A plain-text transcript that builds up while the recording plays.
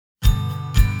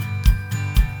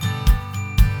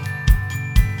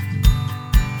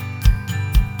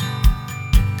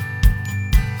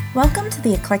Welcome to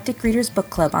the Eclectic Readers Book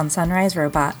Club on Sunrise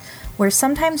Robot, where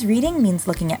sometimes reading means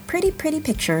looking at pretty, pretty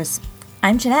pictures.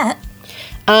 I'm Jeanette.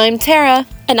 I'm Tara.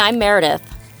 And I'm Meredith.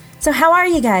 So how are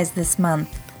you guys this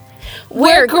month?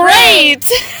 We're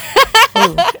great!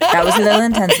 Ooh, that was a little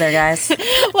intense there, guys.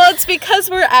 Well, it's because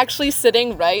we're actually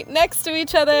sitting right next to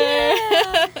each other.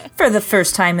 Yeah. For the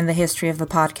first time in the history of the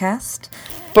podcast.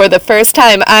 For the first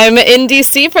time. I'm in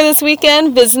D.C. for this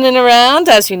weekend, visiting around,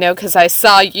 as you know, because I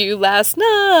saw you last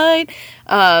night.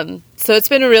 So it's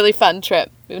been a really fun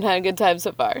trip. We've had a good time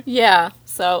so far. Yeah,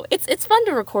 so it's fun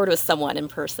to record with someone in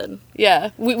person.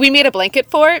 Yeah, we made a blanket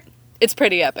fort. It's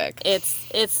pretty epic.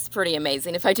 It's pretty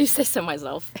amazing, if I do say so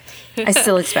myself. I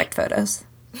still expect photos.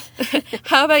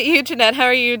 How about you, Jeanette? How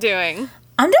are you doing?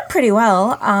 I'm doing pretty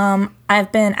well.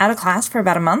 I've been out of class for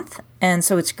about a month, and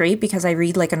so it's great because I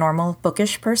read like a normal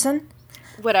bookish person.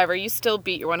 Whatever, you still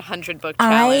beat your 100-book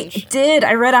challenge. I did.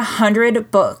 I read 100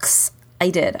 books.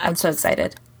 I did. I'm so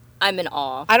excited. I'm in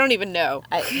awe. I don't even know.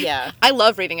 Yeah. I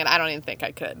love reading it. I don't even think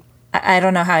I could. I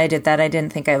don't know how I did that. I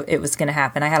didn't think it was going to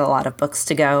happen. I had a lot of books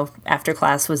to go after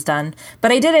class was done.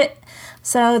 But I did it.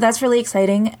 So that's really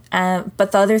exciting.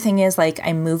 But the other thing is, like,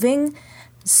 I'm moving.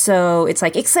 So it's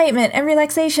like excitement and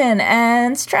relaxation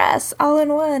and stress all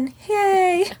in one.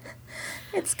 Yay.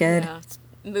 It's good. Yeah,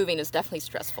 moving is definitely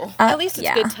stressful. At least it's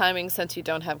good timing since you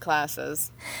don't have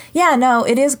classes. Yeah, no,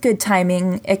 it is good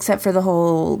timing, except for the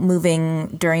whole moving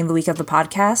during the week of the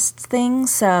podcast thing.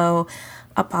 So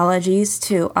apologies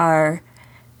to our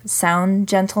sound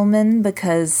gentleman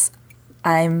because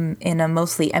I'm in a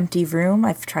mostly empty room.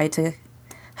 I've tried to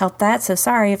help that, so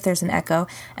sorry if there's an echo.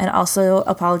 And also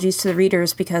apologies to the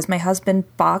readers because my husband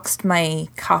boxed my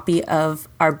copy of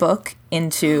our book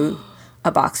into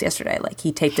a box yesterday. Like,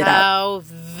 he taped it up. How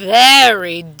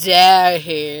very dare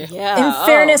he. Yeah. In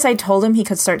fairness, I told him he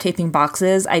could start taping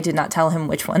boxes. I did not tell him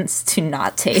which ones to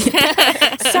not tape.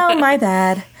 So, my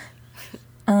bad.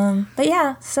 But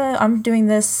yeah, so I'm doing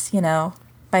this,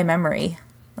 by memory.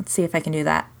 Let's see if I can do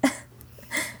that.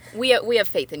 We have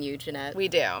faith in you, Jeanette. We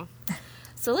do.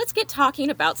 So let's get talking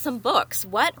about some books.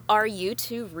 What are you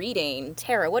two reading?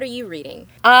 Tara, what are you reading?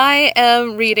 I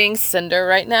am reading Cinder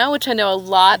right now, which I know a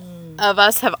lot of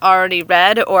us have already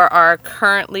read or are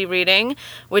currently reading,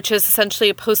 which is essentially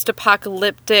a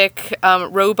post-apocalyptic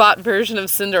robot version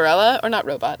of Cinderella. Or not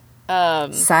robot.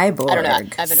 Cyborg. I don't know.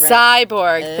 I haven't read it.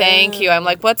 Cyborg, thank you. I'm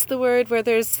like, what's the word where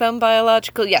there's some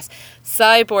biological... Yes,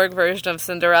 cyborg version of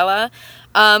Cinderella.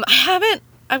 I've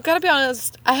got to be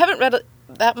honest, I haven't read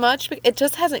that much. It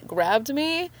just hasn't grabbed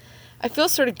me. I feel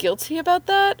sort of guilty about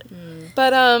that.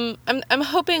 But I'm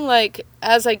hoping, like,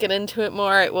 as I get into it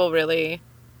more, it will really...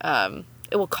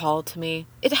 it will call to me.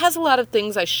 It has a lot of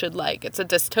things I should like. It's a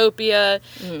dystopia.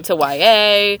 It's a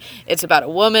YA. It's about a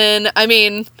woman. I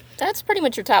mean... That's pretty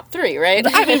much your top three, right?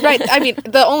 I mean, right. I mean,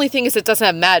 the only thing is it doesn't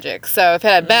have magic. So if it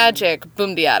had magic,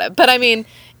 boom diata. But I mean,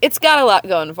 it's got a lot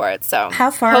going for it. So how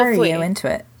far are you into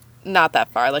it? Not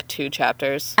that far, like 2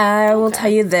 chapters. I will tell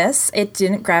you this. It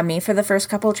didn't grab me for the first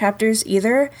couple chapters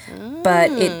either,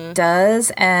 but it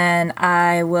does. And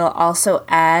I will also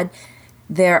add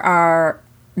there are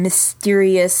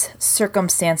mysterious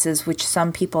circumstances which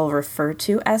some people refer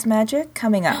to as magic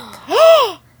coming up.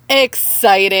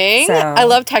 Exciting. So, I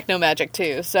love techno magic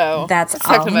too. So that's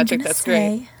techno all magic. I'm That's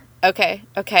say. Great.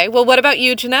 Okay. Well, what about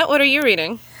you, Jeanette? What are you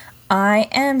reading? I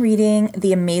am reading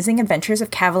The Amazing Adventures of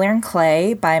Kavalier and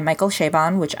Clay by Michael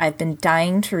Chabon, which I've been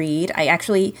dying to read. I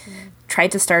actually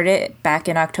tried to start it back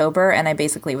in October, and I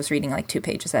basically was reading like 2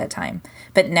 pages at a time.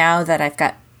 But now that I've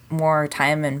got more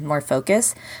time and more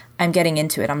focus, I'm getting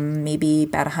into it. I'm maybe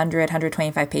about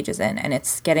 125 pages in, and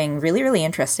it's getting really, really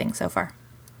interesting so far.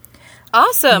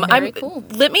 Awesome. Very cool.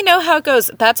 Let me know how it goes.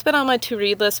 That's been on my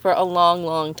to-read list for a long,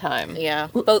 long time. Yeah.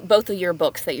 Both of your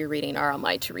books that you're reading are on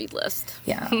my to-read list.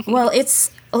 Yeah. Well,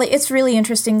 it's really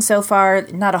interesting so far.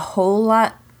 Not a whole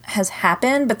lot has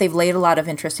happened, but they've laid a lot of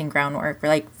interesting groundwork.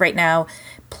 Like right now,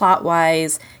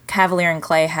 plot-wise, Kavalier and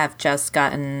Clay have just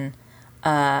gotten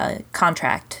a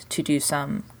contract to do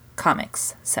some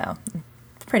comics. So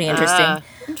it's pretty interesting.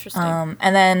 Interesting.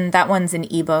 And then that one's an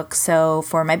ebook. So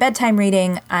for my bedtime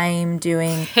reading, I'm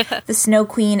doing The Snow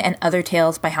Queen and Other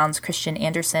Tales by Hans Christian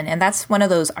Andersen. And that's one of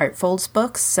those art folds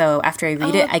books. So after I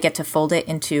read it, I get to fold it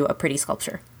into a pretty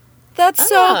sculpture. That's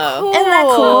so cool. Isn't that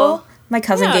cool? My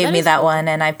cousin gave that me is that one,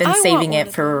 and I've been saving want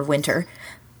it for winter.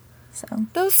 So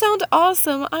Those sound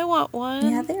awesome. I want one.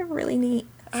 yeah, they're really neat.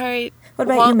 All right. What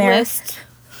about you, Mary?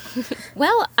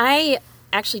 Well, I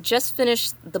actually just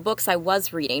finished the books I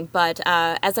was reading, but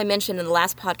as I mentioned in the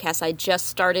last podcast, I just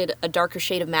started A Darker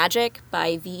Shade of Magic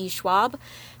by V.E. Schwab.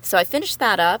 So I finished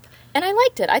that up, and I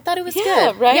liked it. I thought it was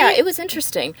good. Right? Yeah, it was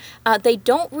interesting. They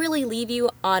don't really leave you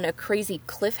on a crazy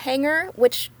cliffhanger,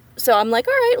 so I'm like,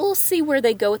 all right, we'll see where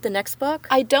they go with the next book.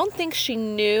 I don't think she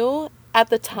knew at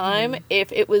the time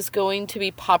if it was going to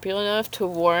be popular enough to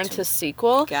warrant a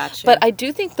sequel. Gotcha. But I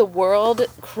do think the world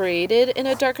created in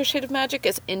A Darker Shade of Magic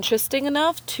is interesting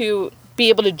enough to be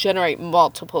able to generate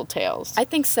multiple tales. I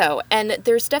think so. And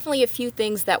there's definitely a few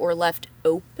things that were left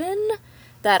open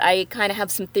that I kind of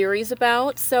have some theories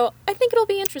about. So I think it'll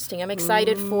be interesting. I'm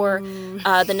excited for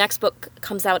the next book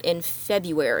comes out in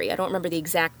February. I don't remember the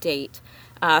exact date.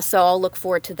 So I'll look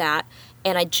forward to that.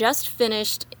 And I just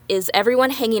finished Is Everyone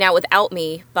Hanging Out Without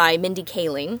Me by Mindy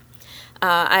Kaling.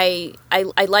 I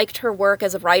liked her work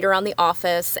as a writer on The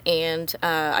Office, and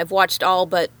I've watched all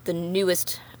but the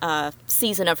newest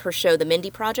season of her show, The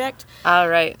Mindy Project. All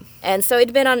right. And so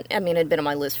it'd been on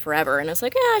my list forever, and I was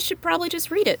like, I should probably just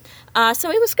read it.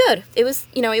 So it was good. It was,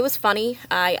 it was funny.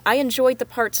 I enjoyed the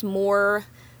parts more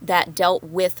that dealt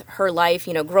with her life,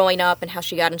 growing up and how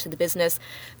she got into the business.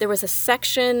 There was a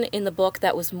section in the book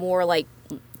that was more like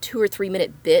 2 or 3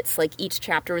 minute bits, like each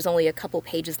chapter was only a couple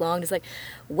pages long. It's like,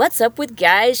 what's up with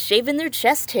guys shaving their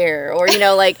chest hair? Or,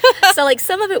 so like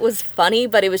some of it was funny,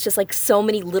 but it was just like so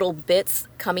many little bits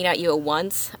coming at you at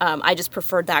once. I just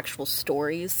preferred the actual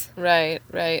stories. Right.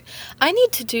 I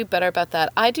need to do better about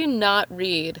that. I do not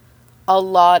read a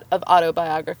lot of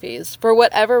autobiographies. For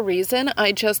whatever reason,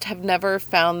 I just have never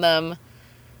found them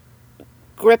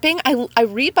gripping. I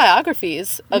read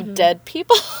biographies of dead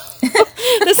people.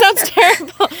 This sounds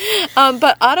terrible.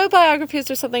 But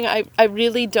autobiographies are something I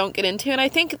really don't get into. And I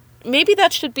think maybe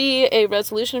that should be a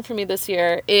resolution for me this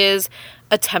year, is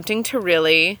attempting to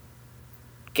really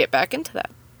get back into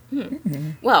that.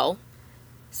 Well,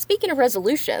 speaking of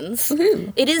resolutions,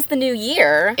 it is the new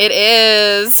year. It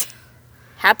is.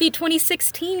 Happy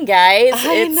 2016, guys.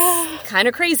 I know. It's kind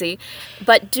of crazy.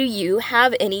 But do you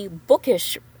have any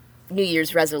bookish New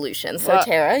Year's resolutions? So, Well,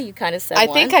 Tara, you kind of said I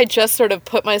one. think I just sort of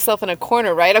put myself in a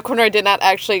corner, right? A corner I did not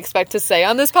actually expect to say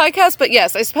on this podcast. But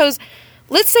yes, I suppose,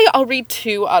 let's say I'll read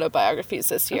 2 autobiographies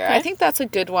this year. Okay. I think that's a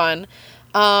good one.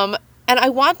 And I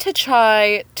want to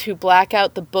try to black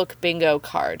out the book bingo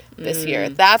card this year.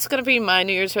 That's going to be my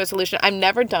New Year's resolution. I've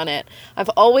never done it. I've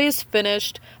always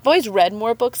read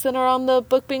more books than are on the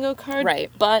book bingo card.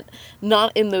 Right. But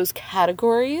not in those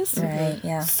categories. Right,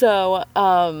 yeah. So,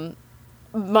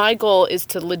 my goal is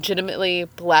to legitimately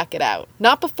black it out.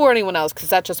 Not before anyone else, because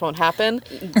that just won't happen.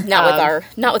 Not with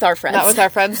our friends. Not with our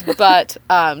friends, but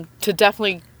to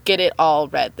definitely get it all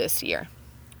read this year.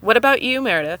 What about you,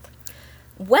 Meredith?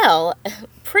 Well,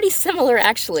 pretty similar,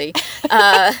 actually.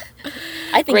 I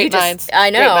think Great minds. I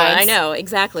know, Great minds. I know,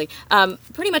 exactly.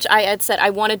 Pretty much, I had said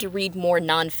I wanted to read more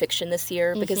nonfiction this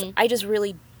year because I just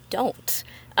really don't.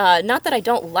 Not that I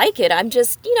don't like it. I'm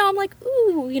just, I'm like,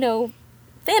 ooh,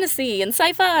 fantasy and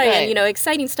sci-fi Right. and,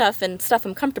 exciting stuff and stuff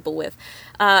I'm comfortable with.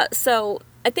 So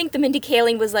I think the Mindy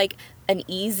Kaling was like an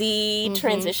easy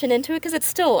transition into it because it's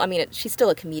still, she's still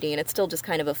a comedian. It's still just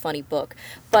kind of a funny book.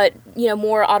 But,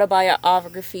 more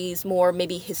autobiographies, more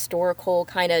maybe historical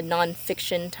kind of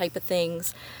nonfiction type of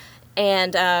things.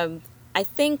 And I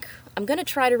think I'm going to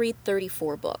try to read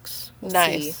 34 books. We'll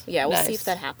Nice. see. Yeah, we'll see Nice. if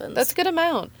that happens. That's a good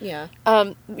amount. Yeah.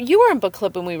 You were in book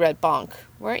club when we read Bonk,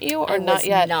 weren't you? Or I not was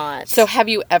yet? not. So have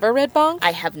you ever read Bonk?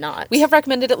 I have not. We have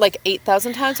recommended it like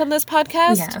 8,000 times on this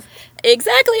podcast. We have.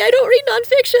 Exactly. I don't read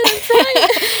nonfiction. I'm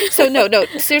trying. So no.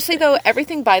 Seriously though,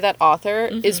 everything by that author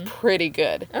is pretty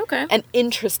good. Okay. And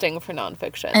interesting for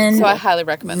nonfiction. And so I highly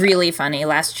recommend it. Really funny.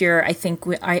 Last year, I think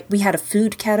we had a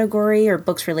food category or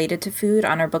books related to food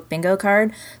on our book bingo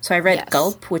card. So I read Yes.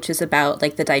 Gulp, which is about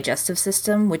like the digestive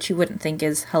system, which you wouldn't think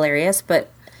is hilarious,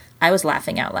 but I was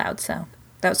laughing out loud. So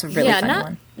that was a really funny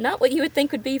one. Not what you would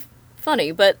think would be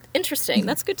funny, but interesting.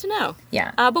 That's good to know.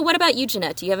 Yeah. But what about you,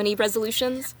 Jeanette? Do you have any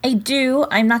resolutions? I do.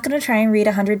 I'm not going to try and read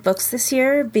 100 books this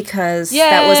year because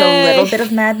that was a little bit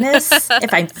of madness.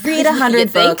 If I read 100 You'd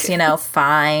think. books,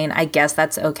 fine. I guess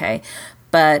that's okay.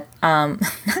 But I'm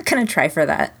not going to try for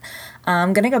that.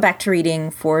 I'm going to go back to reading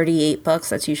 48 books.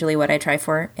 That's usually what I try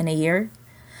for in a year.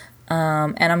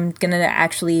 And I'm going to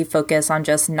actually focus on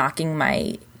just knocking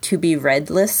my to-be-read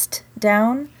list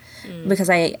down because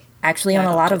I actually own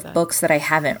a lot of books that I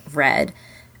haven't read.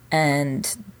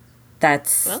 And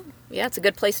that's... Well, yeah, it's a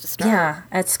good place to start. Yeah,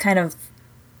 it's kind of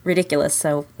ridiculous,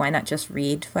 so why not just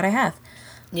read what I have?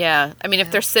 Yeah. I mean,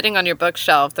 if they're sitting on your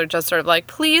bookshelf, they're just sort of like,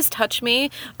 please touch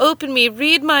me, open me,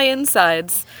 read my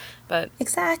insides. But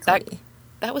Exactly.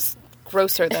 that was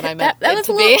grosser than I meant That it was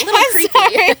to a be. little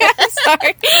creepy. I'm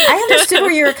sorry. I understood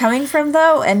where you were coming from,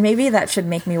 though, and maybe that should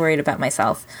make me worried about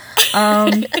myself.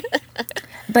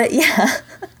 But yeah.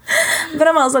 But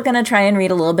I'm also going to try and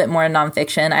read a little bit more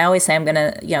nonfiction. I always say I'm going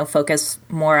to, focus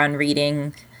more on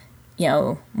reading,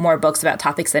 more books about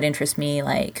topics that interest me,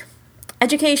 like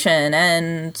education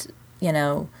and,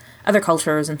 other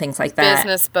cultures and things like that.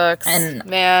 Business books. And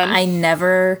man. I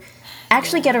never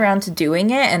actually get around to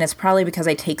doing it, and it's probably because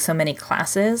I take so many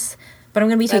classes. But I'm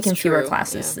going to be taking fewer true,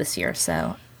 classes this year,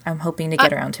 so I'm hoping to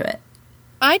get around to it.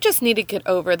 I just need to get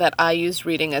over that I use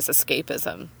reading as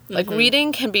escapism. Like,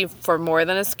 reading can be for more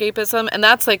than escapism, and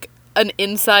that's, like, an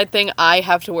inside thing I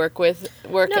have to work with.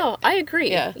 No, I agree.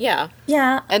 Yeah.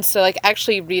 Yeah. And so, like,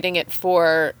 actually reading it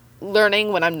for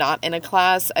learning when I'm not in a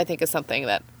class, I think is something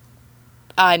that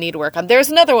I need to work on. There's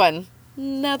another one.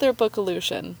 Another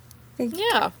book-illusion.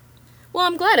 Yeah. Well,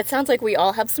 I'm glad. It sounds like we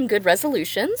all have some good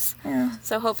resolutions. Yeah.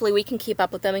 So hopefully we can keep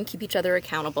up with them and keep each other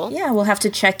accountable. Yeah, we'll have to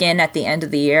check in at the end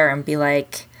of the year and be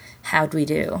like, how'd we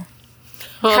do?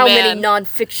 Oh, How man. many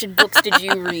nonfiction books did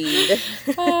you read?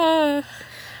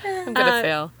 I'm gonna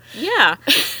fail. Yeah.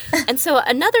 And so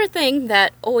another thing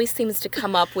that always seems to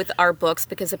come up with our books,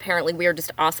 because apparently we are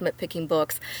just awesome at picking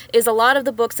books, is a lot of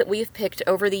the books that we've picked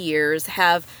over the years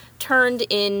have turned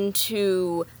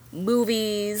into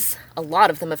movies. A lot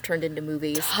of them have turned into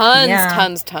movies.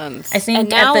 Tons. I think And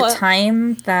now, at the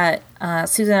time that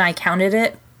Susan and I counted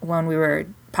it, when we were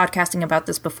podcasting about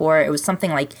this before, it was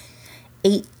something like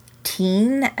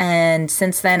 18, and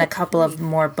since then a couple of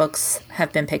more books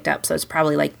have been picked up, so it's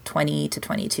probably like 20 to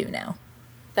 22 now.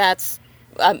 That's,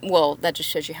 that just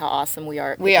shows you how awesome we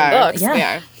are at We picking are. books. Yeah. We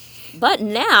are. But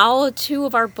now, 2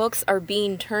 of our books are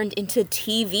being turned into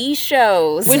TV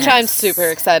shows. Which I'm super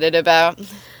excited about.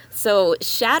 So,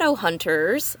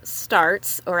 Shadowhunters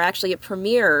starts, or actually it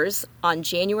premieres, on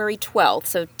January 12th.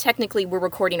 So, technically we're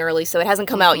recording early, so it hasn't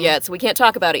come out yet, so we can't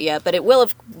talk about it yet, but it will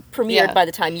have premiered by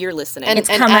the time you're listening. And It's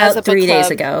come as a out book 3 days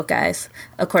club- ago, guys,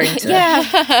 according to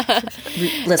the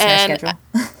listener And schedule.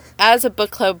 As a book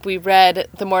club, we read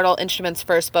The Mortal Instruments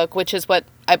first book, which is what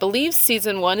I believe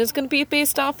season 1 is going to be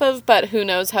based off of, but who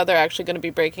knows how they're actually going to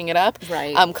be breaking it up.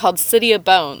 Right. Called City of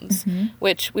Bones,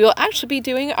 which we will actually be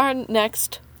doing our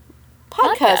next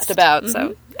podcast about.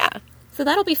 So, yeah. So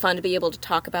that'll be fun to be able to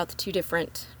talk about the 2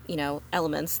 different,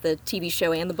 elements, the TV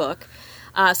show and the book.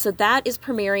 So that is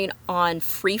premiering on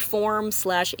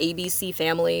Freeform/ABC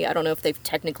Family. I don't know if they've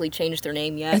technically changed their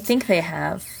name yet. I think they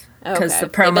have, because Okay. the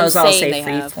They've been promos all saying say they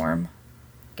have. Freeform.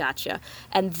 Gotcha.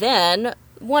 And then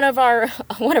one of our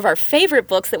favorite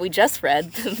books that we just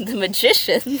read, The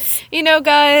Magicians. You know,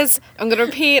 guys, I'm going to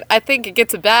repeat, I think it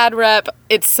gets a bad rep.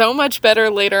 It's so much better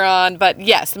later on, but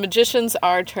yes, The Magicians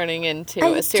are turning into I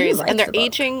a do series, like and they're the book.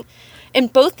 aging, in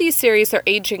both these series, they're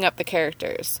aging up the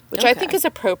characters, which I Okay. think is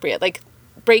appropriate. Like,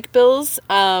 Breakbills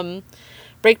and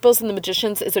The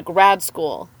Magicians is a grad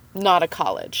school, not a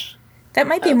college. That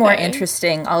might be more Okay.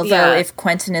 interesting, although Yeah. if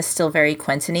Quentin is still very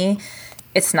Quentin-y,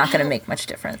 it's not going to make much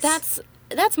difference.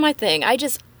 That's my thing. I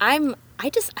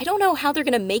don't know how they're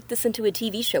going to make this into a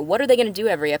TV show. What are they going to do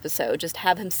every episode? Just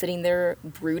have him sitting there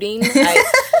brooding?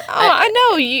 I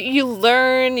know. You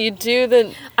learn, you do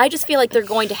the... I just feel like they're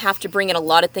going to have to bring in a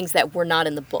lot of things that were not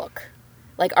in the book.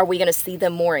 Like, are we going to see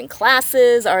them more in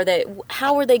classes?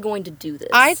 How are they going to do this?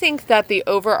 I think that the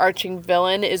overarching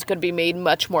villain is going to be made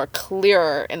much more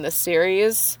clearer in the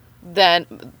series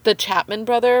than the Chapman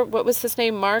brother. What was his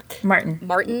name? Martin.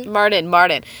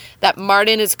 Martin. That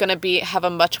Martin is going to have a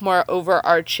much more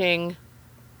overarching,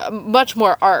 much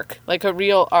more arc, like a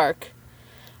real arc.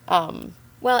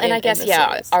 Well, and in- I guess, in the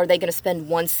series. are they going to spend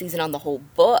one season on the whole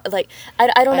book? Like, I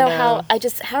don't know know.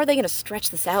 how are they going to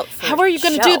stretch this out for How are you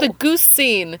going to do the goose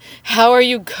scene? How are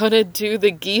you going to do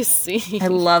the geese scene? I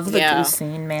love the Yeah. goose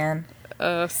scene, man.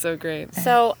 Oh, so great.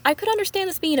 So, I could understand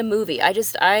this being a movie.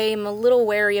 I'm a little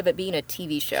wary of it being a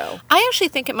TV show. I actually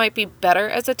think it might be better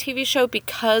as a TV show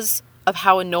because of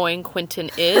how annoying Quentin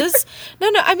is.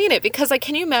 No, I mean it, because, like,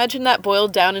 can you imagine that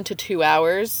boiled down into 2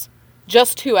 hours?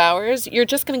 Just 2 hours? You're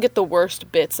just going to get the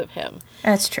worst bits of him.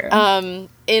 That's true.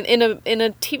 In a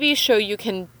TV show, you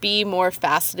can be more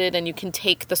faceted and you can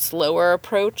take the slower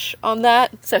approach on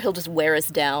that. So he'll just wear us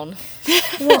down.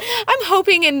 I'm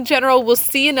hoping in general we'll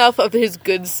see enough of his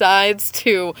good sides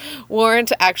to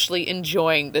warrant actually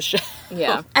enjoying the show.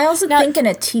 Yeah. I also think in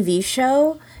a TV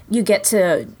show, you get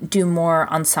to do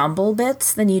more ensemble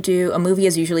bits than you do. A movie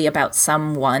is usually about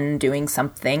someone doing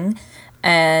something,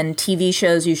 and TV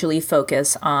shows usually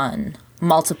focus on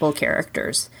multiple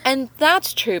characters. And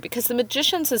that's true, because The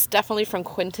Magicians is definitely from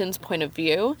Quentin's point of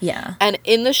view. Yeah. And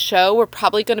in the show, we're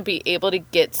probably going to be able to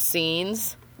get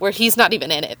scenes where he's not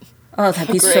even in it. Oh,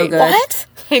 that'd be so Great. good. What?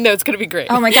 I know, it's going to be great.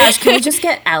 Oh my gosh, can we just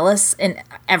get Alice in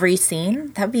every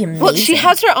scene? That'd be amazing. Well, she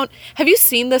has her own... Have you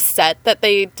seen the set that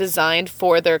they designed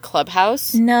for their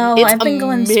clubhouse? No, It's I've been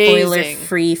going amazing.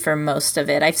 spoiler-free for most of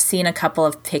it. I've seen a couple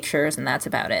of pictures, and that's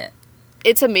about it.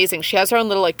 It's amazing. She has her own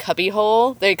little, like, cubby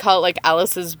hole. They call it, like,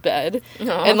 Alice's bed.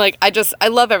 And, like, I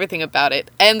love everything about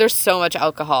it. And there's so much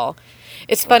alcohol.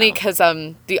 It's funny because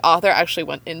the author actually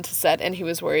went into set and he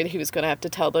was worried he was going to have to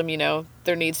tell them,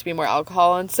 there needs to be more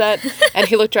alcohol on set. And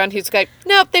he looked around, he's like,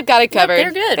 nope, they've got it covered.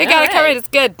 They're good. They got it covered. It's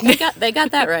good. They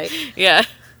got that right. Yeah.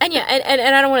 And yeah,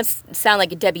 and I don't want to sound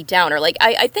like a Debbie Downer. Like,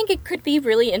 I think it could be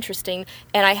really interesting,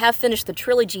 and I have finished the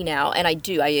trilogy now, and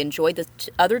I enjoyed the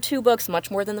other two books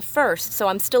much more than the first, so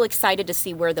I'm still excited to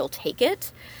see where they'll take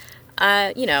it.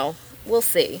 We'll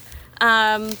see.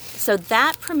 So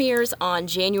that premieres on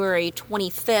January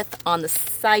 25th on the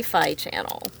Sci-Fi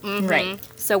Channel. Mm-hmm.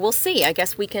 Right. So we'll see. I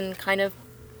guess we can kind of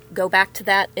go back to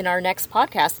that in our next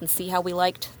podcast and see how we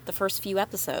liked the first few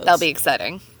episodes. That'll be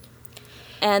exciting.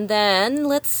 And then,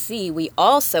 let's see, we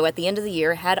also, at the end of the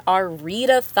year, had our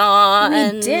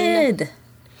readathon. We did.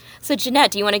 So, Jeanette,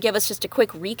 do you want to give us just a quick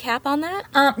recap on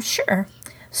that? Sure.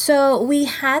 So we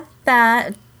had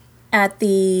that at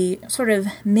the sort of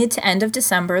mid to end of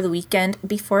December, the weekend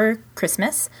before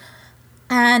Christmas.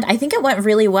 And I think it went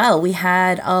really well. We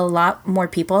had a lot more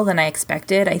people than I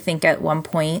expected. I think at one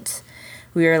point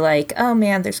we were like, oh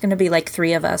man, there's going to be like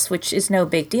 3 of us, which is no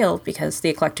big deal because the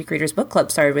Eclectic Readers Book Club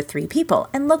started with 3 people.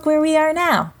 And look where we are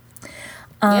now.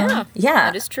 Yeah, Yeah.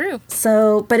 that is true.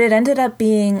 So, but it ended up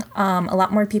being a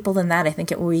lot more people than that. I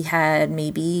think we had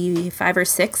maybe 5 or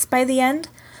 6 by the end.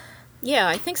 Yeah,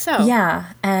 I think so.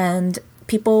 Yeah, and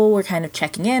people were kind of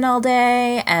checking in all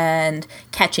day and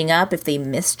catching up if they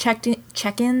missed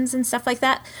check-ins and stuff like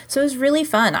that. So it was really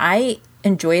fun. I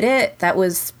enjoyed it. That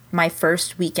was my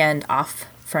first weekend off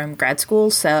from grad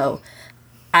school, so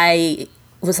I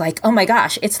was like, oh my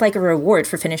gosh, it's like a reward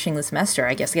for finishing the semester.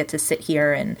 I guess I get to sit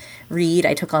here and read.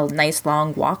 I took a nice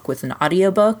long walk with an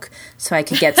audiobook so I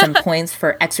could get some points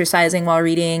for exercising while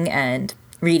reading and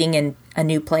reading in a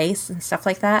new place and stuff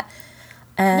like that.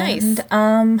 And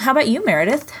Nice. How about you,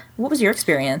 Meredith? What was your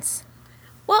experience?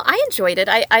 Well, I enjoyed it.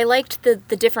 I liked the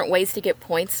different ways to get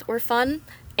points were fun.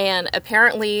 And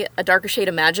apparently, A Darker Shade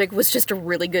of Magic was just a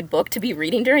really good book to be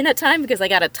reading during that time because I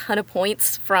got a ton of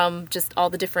points from just all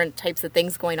the different types of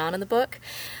things going on in the book.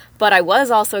 But I was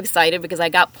also excited because I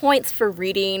got points for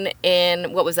reading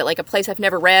in, what was it, like a place I've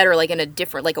never read or like in a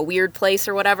different, like a weird place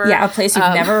or whatever. Yeah, a place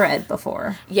you've never read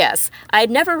before. Yes. I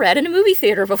had never read in a movie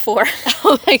theater before.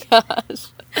 Oh my gosh.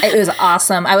 It was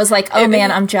awesome. I was like, oh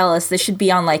man, I'm jealous. This should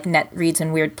be on like Net Reads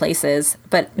in Weird Places.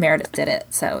 But Meredith did it.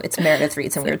 So it's Meredith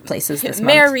Reads in Weird Places this month.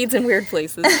 Mare reads in weird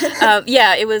places.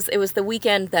 Yeah, it was the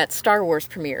weekend that Star Wars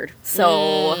premiered.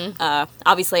 So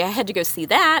obviously I had to go see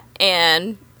that,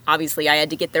 and obviously I had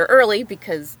to get there early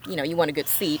because, you want a good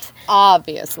seat.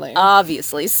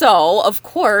 Obviously. So, of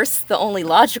course, the only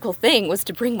logical thing was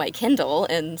to bring my Kindle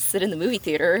and sit in the movie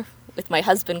theater with my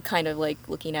husband kind of like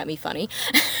looking at me funny.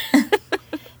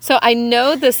 So I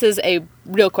know this is a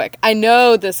book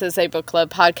club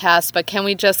podcast, but can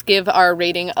we just give our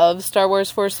rating of Star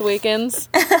Wars Force Awakens?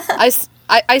 I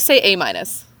say A-.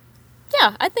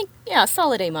 Yeah, I think,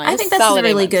 solid A-. I think that's Solid a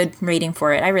really A-. good rating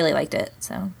for it. I really liked it.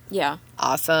 So, Yeah.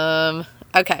 Awesome.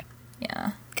 Okay.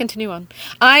 yeah. Continue on.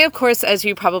 I, of course, as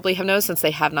you probably have known since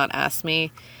they have not asked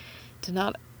me, did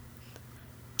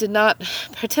not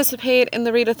participate in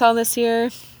the readathon this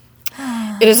year.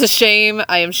 It is a shame.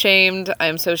 I am shamed. I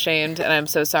am so shamed, and I'm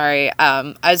so sorry.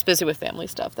 I was busy with family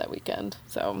stuff that weekend,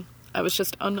 so I was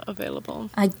just unavailable.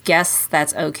 I guess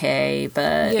that's okay,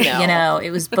 but,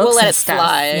 it was books We'll let and it stuff,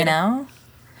 slide.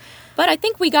 But I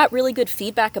think we got really good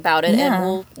feedback about it, Yeah.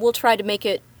 and we'll try to make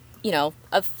it,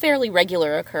 a fairly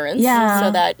regular occurrence. Yeah.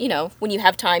 So that, when you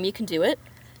have time, you can do it.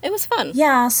 It was fun.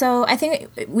 Yeah, so I think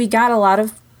we got a lot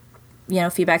of,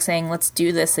 feedback saying, let's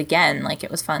do this again. Like,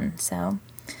 it was fun, so.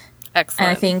 Excellent.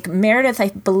 And I think, Meredith, I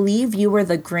believe you were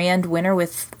the grand winner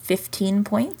with 15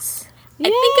 points. I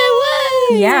think I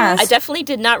was. Yes. I definitely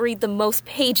did not read the most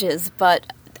pages,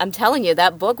 but I'm telling you,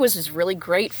 that book was just really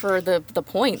great for the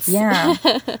points. Yeah.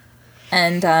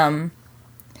 And,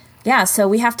 so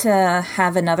we have to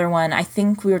have another one. I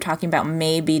think we were talking about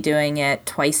maybe doing it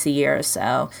twice a year,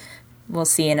 so we'll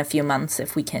see in a few months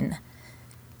if we can,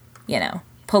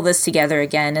 pull this together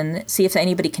again and see if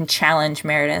anybody can challenge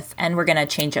Meredith. And we're going to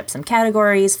change up some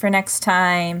categories for next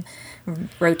time,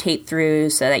 rotate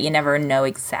through so that you never know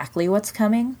exactly what's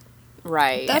coming.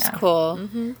 Right. That's cool.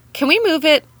 Mm-hmm. Can we move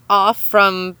it off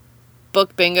from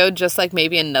book bingo just like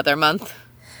maybe another month?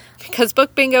 because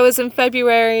book bingo is in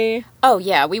February. Oh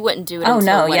yeah, we wouldn't do it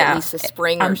until at least the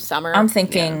spring or summer. I'm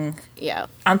thinking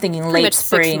I'm thinking late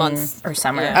spring or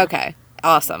summer. Yeah. Okay.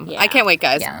 Awesome. Yeah. I can't wait,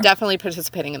 guys. Yeah. Definitely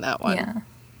participating in that one. Yeah.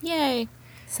 Yay.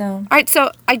 So all right,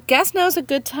 so I guess now's a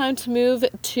good time to move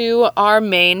to our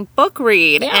main book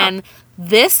read. Yeah. And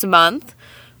this month,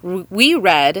 we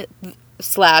read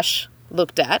 /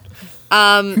 looked at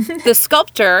The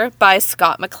Sculptor by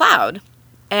Scott McCloud.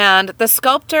 And The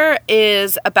Sculptor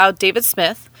is about David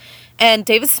Smith. And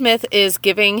David Smith is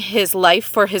giving his life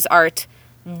for his art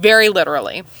very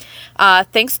literally.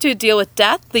 Thanks to a deal with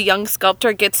death, the young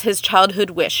sculptor gets his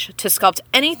childhood wish to sculpt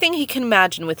anything he can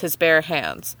imagine with his bare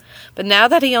hands. But now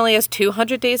that he only has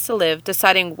 200 days to live,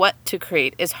 deciding what to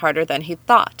create is harder than he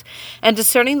thought. And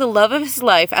discerning the love of his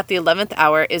life at the 11th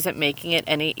hour isn't making it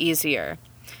any easier.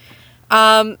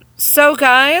 So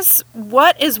guys,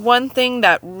 what is one thing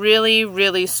that really,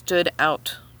 really stood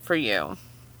out for you?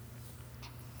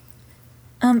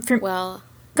 Well,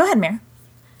 go ahead, Mir.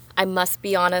 I must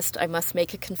be honest, I must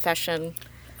make a confession.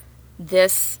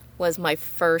 This was my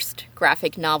first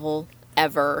graphic novel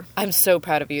ever. I'm so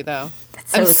proud of you, though.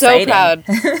 That's so I'm exciting. so proud.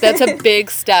 That's a big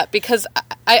step, because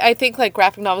I think, like,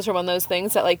 graphic novels are one of those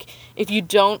things that, like, if you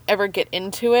don't ever get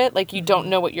into it, like, you don't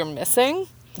know what you're missing.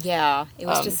 Yeah, it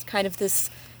was just kind of this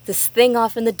thing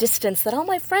off in the distance that all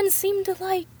my friends seemed to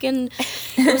like, and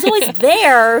it was always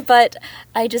there, but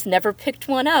I just never picked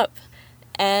one up.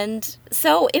 And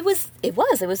so it was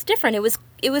different.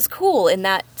 It was cool in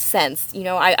that sense. You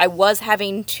know, I was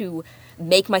having to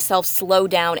make myself slow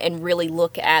down and really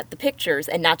look at the pictures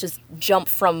and not just jump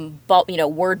from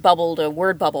word bubble to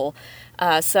word bubble.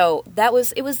 So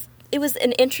it was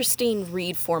an interesting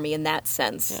read for me in that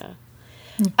sense. Yeah.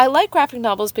 I like graphic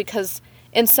novels because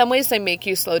in some ways they make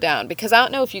you slow down, because I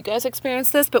don't know if you guys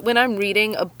experience this, but when I'm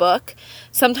reading a book,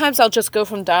 sometimes I'll just go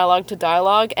from dialogue to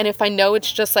dialogue, and if I know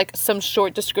it's just like some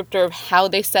short descriptor of how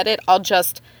they said it, I'll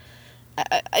just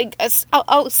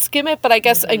I'll skim it, but I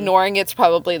guess ignoring it's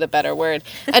probably the better word,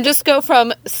 and just go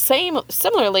from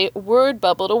similarly word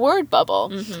bubble to word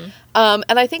bubble. And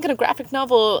I think in a graphic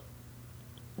novel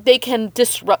they can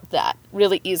disrupt that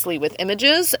really easily with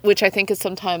images, which I think is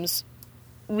sometimes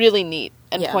really neat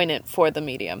and poignant for the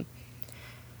medium.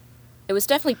 It was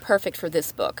definitely perfect for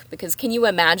this book, because can you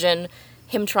imagine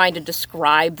him trying to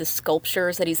describe the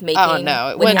sculptures that he's making? Oh, no.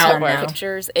 It wouldn't without work.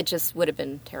 pictures? It just would have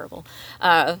been terrible.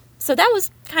 So that was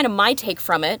kind of my take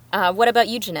from it. What about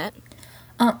you, Jeanette?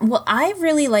 Well, I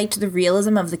really liked the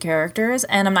realism of the characters,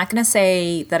 and I'm not going to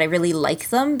say that I really like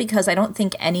them, because I don't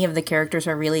think any of the characters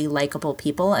are really likable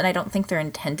people, and I don't think they're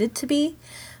intended to be.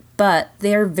 But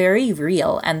they're very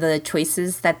real, and the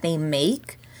choices that they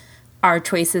make are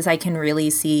choices I can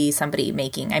really see somebody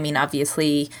making. I mean,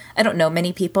 obviously, I don't know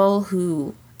many people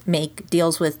who make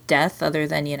deals with death other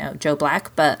than, Joe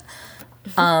Black, but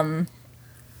I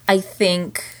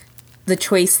think the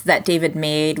choice that David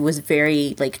made was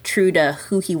very, true to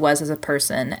who he was as a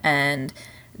person, and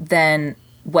then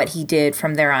what he did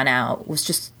from there on out was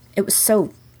just, it was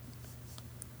so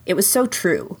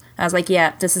true. I was like,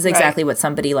 yeah, this is exactly what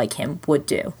somebody like him would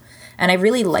do. And I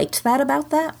really liked that about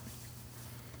that.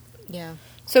 Yeah.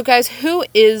 So, guys, who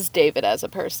is David as a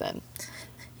person?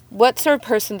 What sort of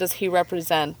person does he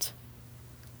represent?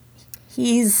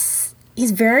 He's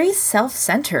very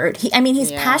self-centered.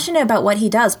 He's passionate about what he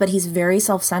does, but he's very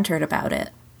self-centered about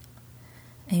it.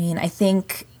 I mean, I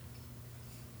think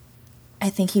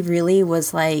he really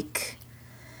was like,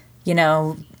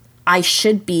 I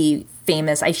should be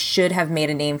famous. I should have made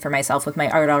a name for myself with my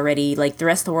art already. Like, the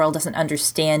rest of the world doesn't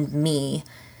understand me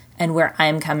and where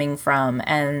I'm coming from.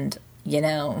 And,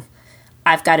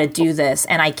 I've got to do this.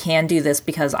 And I can do this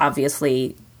because,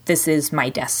 obviously, this is my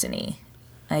destiny.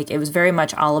 Like, it was very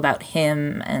much all about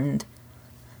him and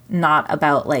not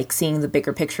about, seeing the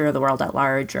bigger picture of the world at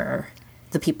large or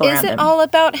the people around him. Is it all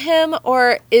about him,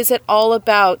 or is it all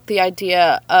about the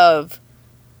idea of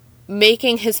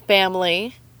making his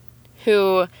family,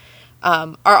 who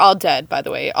are all dead, by the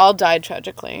way, all died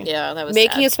tragically. Yeah, that was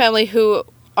making sad. his family, who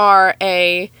are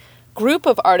a group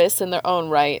of artists in their own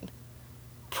right,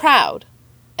 proud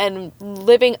and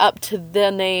living up to the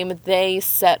name they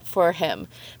set for him.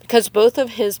 Because both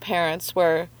of his parents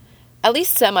were at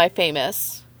least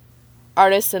semi-famous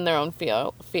artists in their own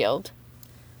field.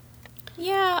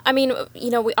 Yeah, I mean,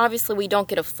 we obviously don't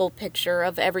get a full picture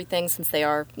of everything since they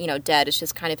are, dead. It's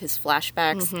just kind of his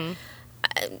flashbacks.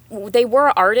 They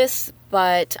were artists,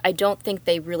 but I don't think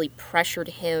they really pressured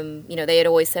him. They had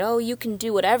always said, oh, you can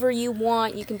do whatever you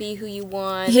want. You can be who you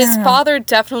want. His father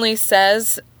definitely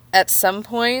says at some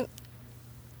point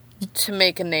to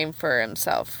make a name for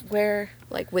himself. Where,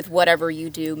 like with whatever you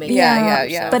do, maybe.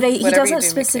 Yeah. But he Whatever you doesn't do, make a name for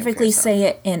specifically yourself. say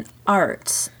it in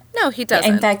art. No, he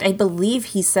doesn't. In fact, I believe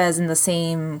he says in the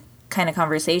same kind of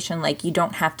conversation, like, you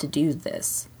don't have to do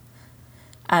this.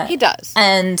 He does.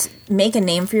 And make a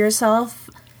name for yourself,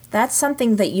 that's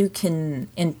something that you can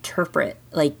interpret,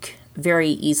 like, very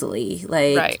easily.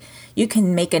 Like, Right. you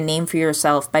can make a name for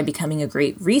yourself by becoming a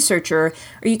great researcher,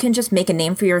 or you can just make a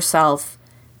name for yourself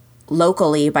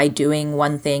locally by doing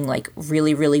one thing, like,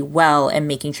 really, really well and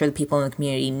making sure the people in the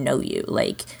community know you.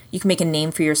 Like, you can make a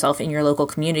name for yourself in your local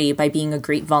community by being a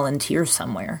great volunteer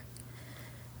somewhere.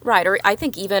 Right, or I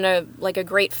think even a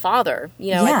great father.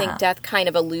 You know, I Yeah. think Death kind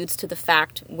of alludes to the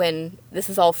fact when this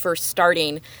is all first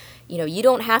starting, you know, you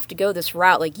don't have to go this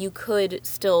route. Like, you could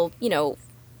still, you know,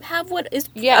 have what is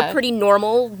a pretty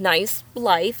normal, nice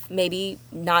life, maybe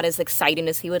not as exciting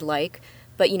as he would like,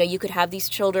 but, you know, you could have these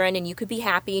children and you could be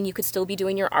happy and you could still be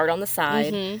doing your art on the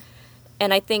side. Mm-hmm.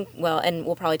 And I think, well, and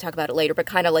we'll probably talk about it later, but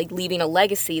kind of like leaving a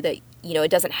legacy that, you know, it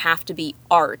doesn't have to be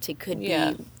art. It could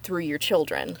be through your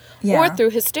children. Yeah. Or through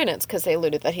his students, because they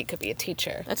alluded that he could be a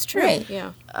teacher. That's true. Right.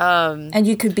 Yeah. And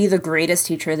you could be the greatest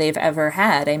teacher they've ever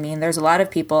had. I mean, there's a lot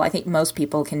of people, I think most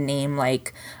people can name,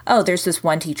 like, oh, there's this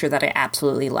one teacher that I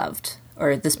absolutely loved,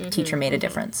 or this teacher made a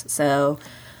difference. So,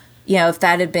 you know, if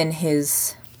that had been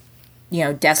his, you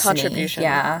know, destiny, Contribution.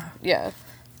 Yeah.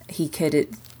 he could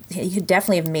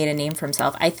definitely have made a name for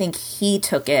himself. I think he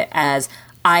took it as,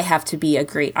 I have to be a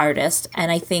great artist.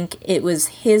 And I think it was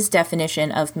his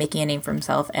definition of making a name for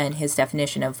himself and his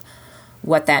definition of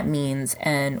what that means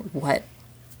and what,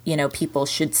 you know, people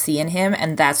should see in him.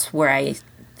 And that's where I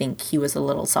think he was a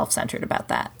little self-centered about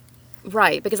that.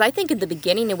 Right, because I think in the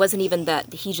beginning it wasn't even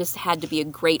that he just had to be a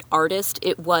great artist.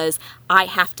 It was, I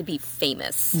have to be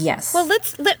famous. Yes. Well,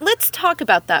 let's talk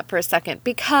about that for a second,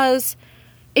 because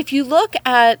if you look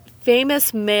at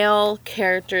famous male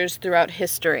characters throughout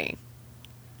history,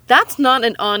 that's not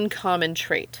an uncommon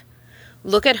trait.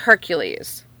 Look at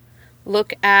Hercules.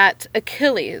 Look at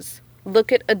Achilles.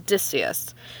 Look at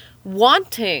Odysseus.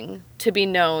 Wanting to be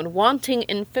known, wanting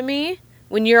infamy,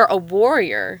 when you're a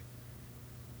warrior,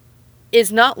 is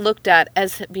not looked at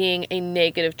as being a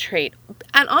negative trait.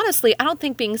 And honestly, I don't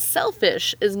think being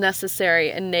selfish is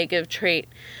necessarily a negative trait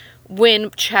when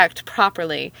checked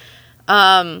properly.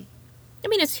 I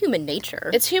mean, it's human nature.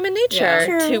 It's human nature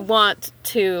Yeah. to want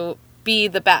to be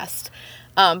the best.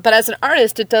 But as an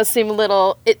artist, it does seem a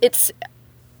little...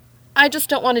 I just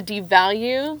don't want to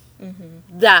devalue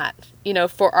that, you know,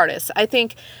 for artists. I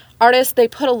think artists, they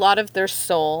put a lot of their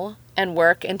soul and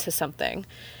work into something.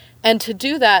 And to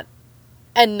do that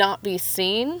and not be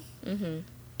seen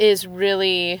is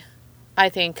really, I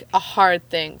think, a hard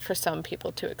thing for some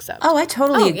people to accept. Oh, I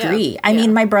totally yeah. agree. I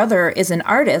mean, my brother is an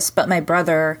artist, but my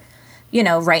brother, you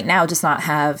know, right now does not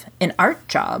have an art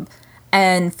job.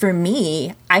 And for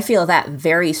me, I feel that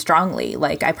very strongly.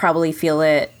 Like, I probably feel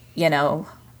it, you know,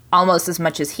 almost as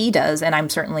much as he does. And I'm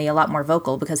certainly a lot more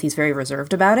vocal because he's very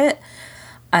reserved about it.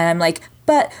 And I'm like,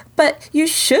 but you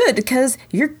should, because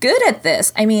you're good at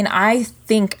this. I mean, I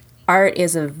think art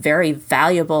is a very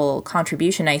valuable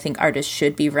contribution. I think artists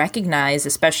should be recognized,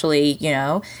 especially, you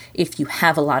know, if you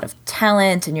have a lot of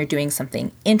talent and you're doing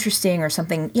something interesting or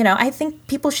something, you know, I think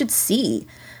people should see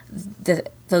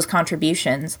those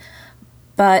contributions.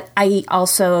 But I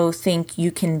also think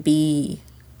you can be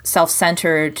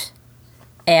self-centered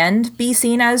and be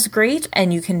seen as great,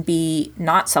 and you can be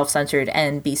not self-centered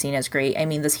and be seen as great. I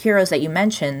mean, those heroes that you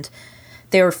mentioned,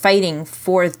 they were fighting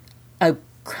for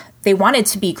they wanted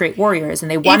to be great warriors,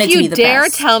 and they wanted to be the best. If you dare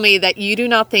tell me that you do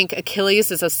not think Achilles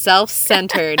is a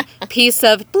self-centered piece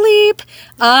of bleep,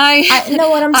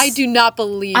 I do not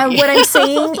believe you. What I'm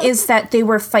saying is that they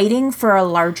were fighting for a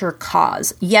larger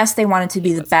cause. Yes, they wanted to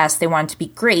be the best, they wanted to be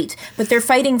great, but they're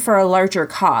fighting for a larger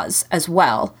cause as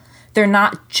well. They're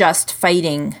not just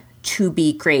fighting to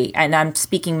be great, and I'm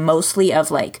speaking mostly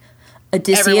of, like,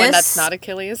 Odysseus. Everyone that's not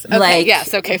Achilles? Okay, like,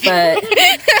 yes, okay.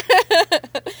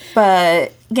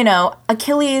 But, you know,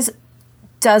 Achilles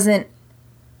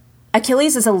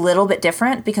is a little bit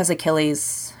different because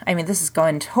Achilles, I mean, this is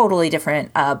going totally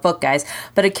different book, guys,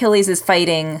 but Achilles is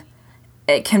fighting,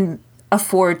 it can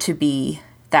afford to be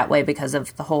that way because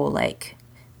of the whole, like...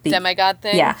 demigod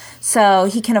thing? Yeah, so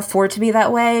he can afford to be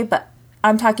that way, but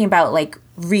I'm talking about, like,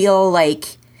 real,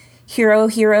 like,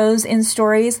 heroes in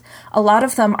stories. A lot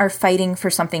of them are fighting for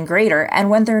something greater, and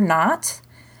when they're not,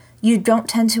 you don't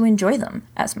tend to enjoy them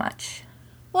as much.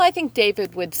 Well, I think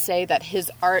David would say that his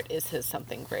art is his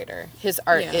something greater. His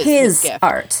art is his gift.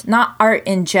 art, not art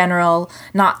in general,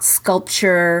 not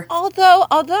sculpture.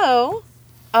 Although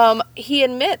he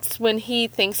admits when he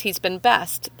thinks he's been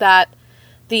best that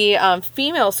the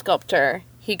female sculptor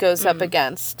he goes up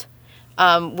against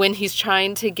when he's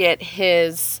trying to get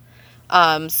his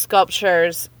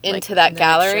sculptures into that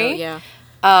gallery. Show,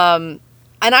 yeah.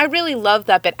 And I really love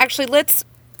that bit. Actually,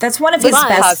 That's one of his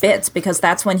best bits, because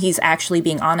that's when he's actually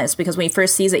being honest. Because when he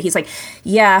first sees it, he's like,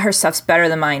 yeah, her stuff's better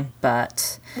than mine,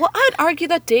 but... Well, I'd argue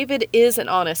that David is an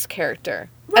honest character.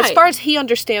 Right. As far as he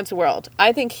understands the world.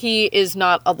 I think he is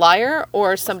not a liar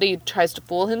or somebody who tries to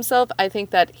fool himself. I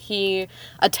think that he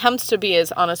attempts to be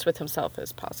as honest with himself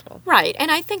as possible. Right, and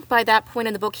I think by that point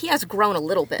in the book, he has grown a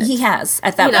little bit. He has,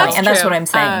 at that point, and that's what I'm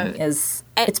saying,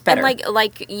 it's better. And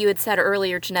like you had said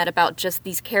earlier, Jeanette, about just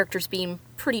these characters being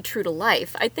pretty true to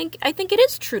life. I think it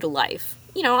is true to life.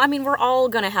 You know, I mean, we're all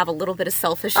going to have a little bit of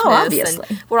selfishness. Oh, obviously.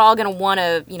 And we're all going to want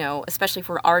to, you know, especially if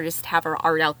we're artists, have our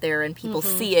art out there and people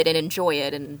see it and enjoy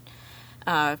it. And,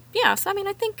 so, I mean,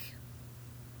 I think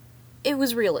it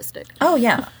was realistic. Oh,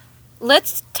 yeah.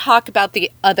 Let's talk about the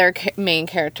other main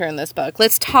character in this book.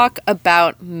 Let's talk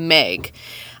about Meg.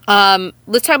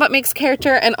 Let's talk about Meg's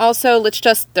character, and also let's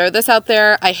just throw this out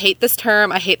there. I hate this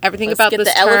term. I hate everything about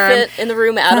this term. Let's get the elephant in the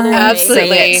room out of the way.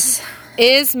 Absolutely.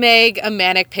 Is Meg a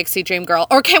manic pixie dream girl?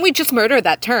 Or can we just murder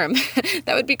that term?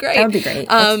 That would be great. That would be great.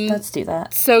 Let's do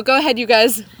that. So go ahead, you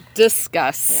guys,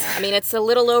 discuss. Yeah, I mean, it's a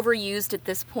little overused at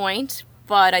this point,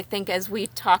 but I think as we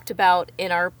talked about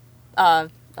in our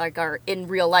in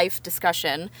real life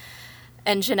discussion,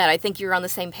 and Jeanette, I think you're on the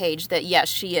same page that yes,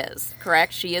 she is,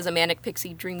 correct? She is a manic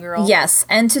pixie dream girl. Yes,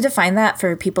 and to define that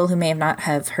for people who may not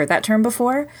have heard that term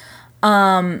before,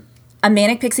 a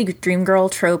manic pixie dream girl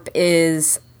trope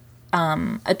is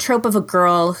a trope of a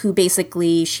girl who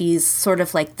basically she's sort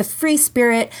of like the free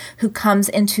spirit who comes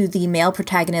into the male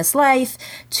protagonist's life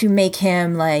to make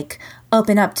him like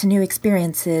open up to new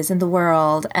experiences in the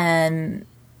world and,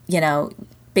 you know,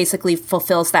 basically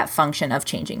fulfills that function of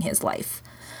changing his life.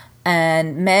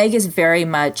 And Meg is very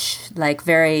much like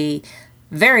very,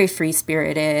 very free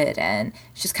spirited, and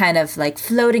she's kind of like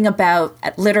floating about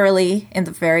literally in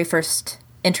the very first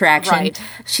interaction. Right.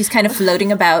 She's kind of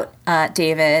floating about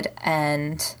David,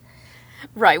 and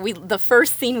right. The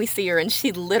first scene we see her in,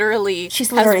 she literally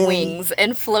has wings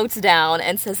and floats down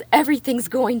and says everything's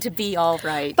going to be all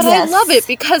right. But yes. I love it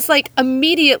because like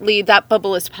immediately that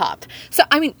bubble is popped. So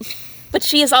I mean, but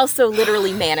she is also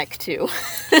literally manic too.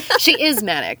 She is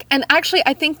manic, and actually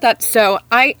I think that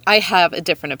I have a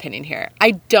different opinion here.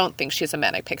 I don't think she's a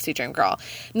manic pixie dream girl,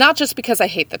 not just because I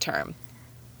hate the term.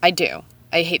 I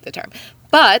hate the term.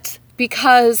 But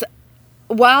because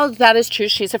while that is true,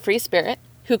 she's a free spirit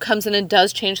who comes in and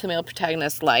does change the male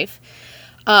protagonist's life.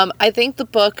 I think the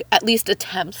book at least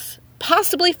attempts,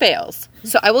 possibly fails.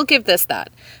 So I will give this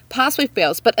that. Possibly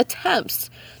fails, but attempts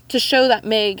to show that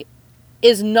Meg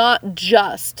is not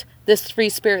just this free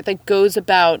spirit that goes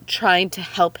about trying to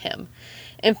help him.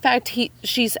 In fact,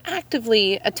 she's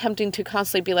actively attempting to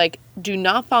constantly be like, do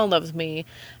not fall in love with me.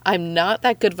 I'm not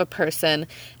that good of a person.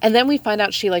 And then we find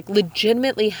out she like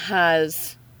legitimately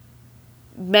has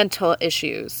mental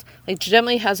issues, like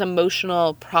legitimately has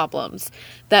emotional problems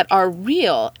that are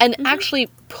real and actually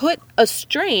put a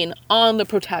strain on the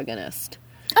protagonist.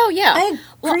 Oh, yeah. I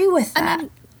agree with that. I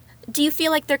mean, do you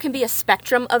feel like there can be a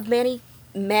spectrum of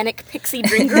manic pixie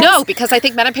dream girls? No, because I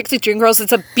think manic pixie dream girls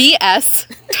is a BS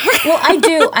term. Well, I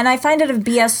do, and I find it a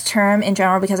BS term in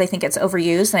general because I think it's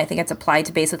overused, and I think it's applied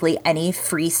to basically any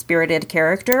free-spirited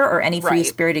character or any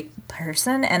free-spirited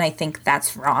person, and I think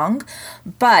that's wrong.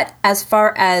 But as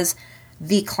far as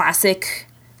the classic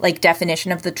like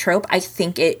definition of the trope, I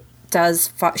think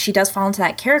she does fall into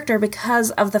that character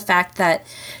because of the fact that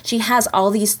she has all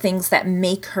these things that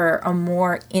make her a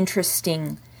more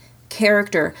interesting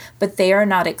character, but they are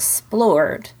not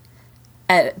explored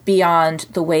beyond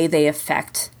the way they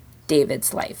affect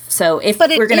David's life. So if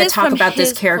we're going to talk about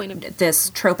this this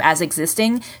trope as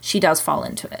existing, she does fall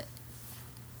into it.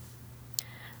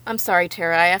 I'm sorry,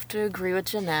 Tara. I have to agree with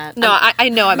Jeanette. No, I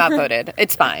know I'm outvoted.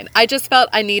 It's fine. I just felt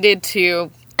I needed to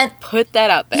put that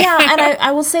out there. Yeah, and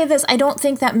I will say this. I don't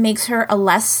think that makes her a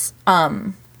less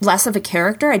of a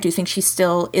character. I do think she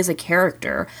still is a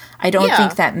character. I don't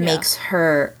think that makes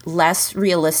her less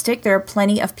realistic. There are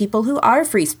plenty of people who are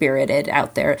free-spirited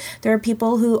out there. There are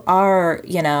people who are,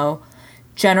 you know,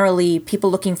 generally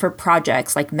people looking for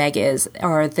projects like Meg is,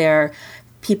 or they're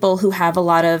people who have a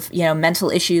lot of, you know, mental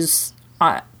issues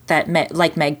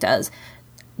like Meg does.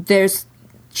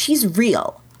 She's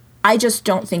real. I just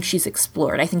don't think she's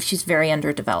explored. I think she's very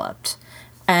underdeveloped.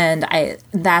 And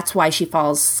that's why she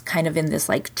falls kind of in this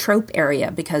like trope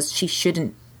area, because she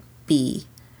shouldn't be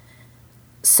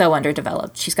so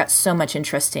underdeveloped. She's got so much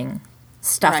interesting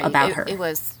stuff Right. about her. It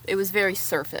was very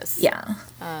surface. Yeah.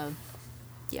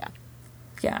 Yeah.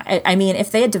 Yeah. I mean,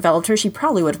 if they had developed her, she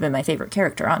probably would have been my favorite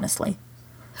character, honestly.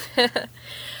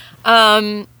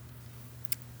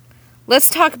 Let's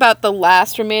talk about the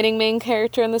last remaining main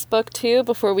character in this book, too,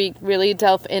 before we really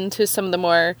delve into some of the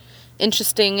more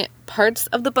interesting parts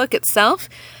of the book itself.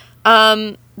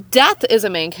 Death is a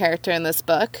main character in this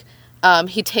book.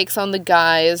 He takes on the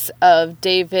guise of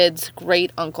David's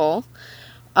great uncle.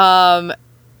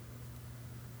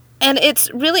 And it's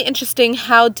really interesting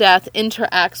how Death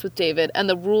interacts with David and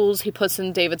the rules he puts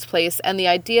in David's place and the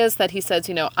ideas that he says,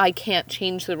 I can't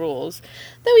change the rules.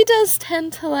 Though he does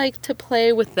tend to like to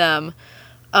play with them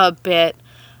a bit.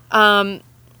 How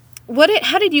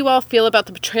did you all feel about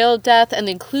the portrayal of Death and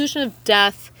the inclusion of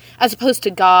Death as opposed to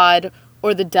God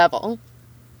or the devil,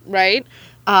 right,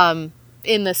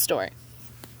 in this story?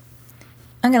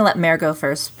 I'm going to let Mare go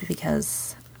first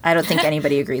because I don't think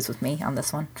anybody agrees with me on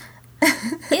this one.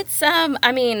 He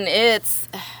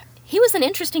was an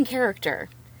interesting character.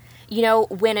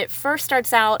 When it first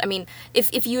starts out,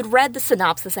 if you had read the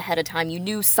synopsis ahead of time, you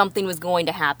knew something was going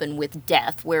to happen with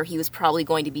Death, where he was probably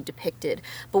going to be depicted.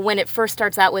 But when it first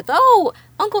starts out with, "Oh,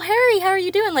 Uncle Harry, how are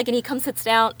you doing?" and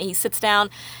he sits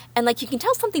down, and you can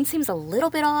tell something seems a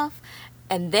little bit off.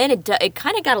 And then it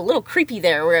kind of got a little creepy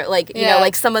there, where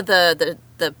some of the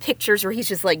pictures where he's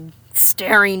just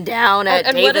staring down at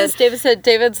David. And what does David said?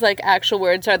 David's actual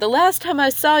words are, "The last time I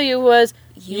saw you was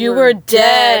you were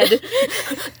dead."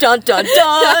 Dun dun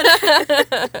dun.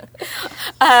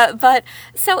 But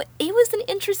so he was an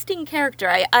interesting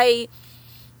character.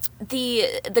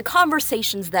 The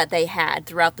conversations that they had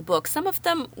throughout the book, some of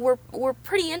them were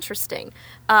pretty interesting.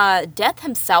 Death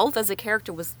himself as a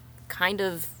character was kind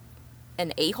of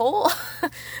an a-hole.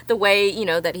 The way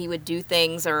that he would do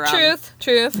things, or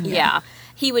truth. Yeah.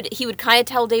 He would kind of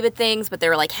tell David things, but they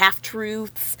were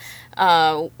half-truths.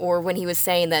 Or when he was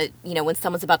saying that, when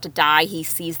someone's about to die, he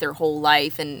sees their whole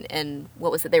life. And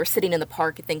what was it? They were sitting in the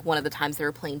park, I think one of the times they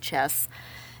were playing chess.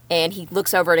 And he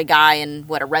looks over at a guy in,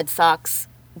 a Red Sox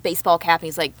baseball cap,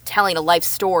 and he's, telling a life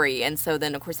story. And so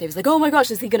then, of course, David's "Oh, my gosh,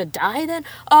 is he going to die then?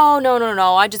 Oh,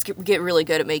 no. I just get really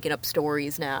good at making up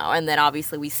stories now." And then,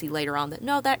 obviously, we see later on that,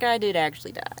 no, that guy did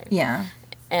actually die. Yeah.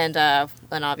 And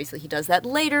obviously he does that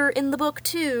later in the book,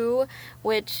 too,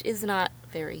 which is not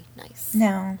very nice.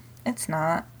 No, it's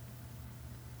not.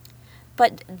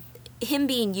 But him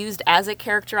being used as a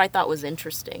character I thought was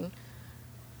interesting.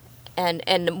 And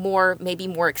maybe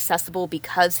more accessible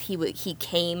because he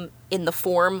came in the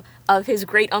form of his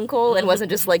great uncle and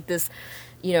wasn't just this,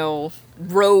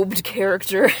 robed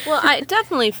character. Well, I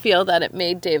definitely feel that it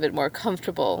made David more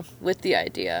comfortable with the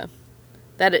idea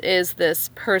that it is this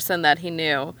person that he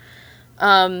knew.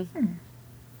 Do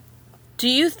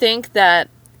you think that...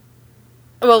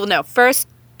 Well, no. First,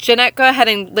 Jeanette, go ahead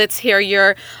and let's hear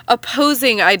your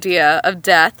opposing idea of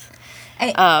Death.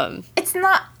 It's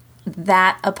not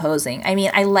that opposing.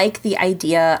 I like the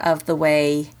idea of the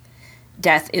way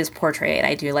Death is portrayed.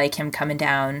 I do like him coming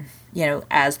down,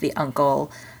 as the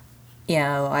uncle.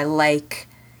 I like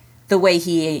the way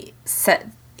he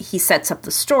sets up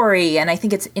the story, and I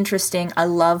think it's interesting. I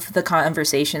love the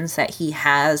conversations that he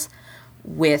has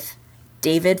with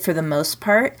David for the most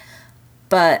part,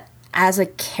 but as a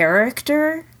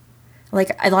character,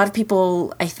 a lot of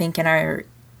people, I think, in our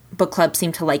book club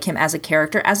seem to like him as a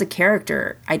character. As a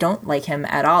character, I don't like him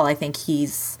at all. I think he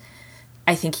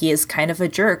is kind of a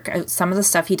jerk. Some of the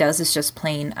stuff he does is just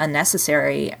plain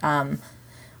unnecessary.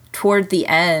 Toward the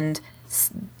end,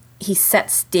 he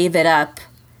sets David up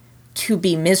to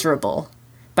be miserable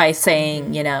by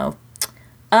saying,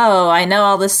 "Oh, I know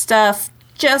all this stuff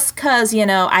just because,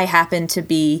 I happen to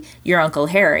be your Uncle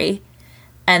Harry."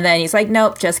 And then he's like,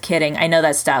 "Nope, just kidding. I know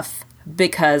that stuff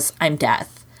because I'm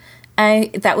Death."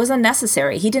 That was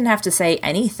unnecessary. He didn't have to say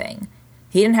anything.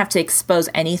 He didn't have to expose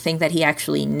anything that he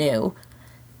actually knew.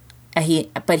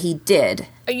 But he did.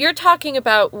 You're talking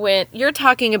about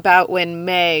when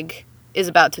Meg is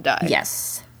about to die.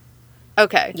 Yes.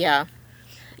 Okay. Yeah.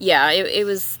 Yeah, he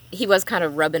was kind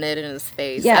of rubbing it in his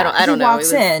face. Yeah, I don't know. He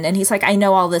walks in and he's like, "I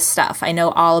know all this stuff. I know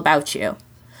all about you."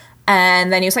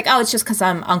 And then he was like, "Oh, it's just because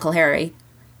I'm Uncle Harry."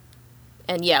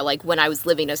 And yeah, when I was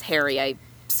living as Harry, I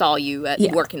saw you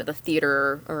working at the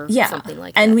theater or something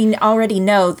like that. And we already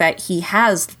know that he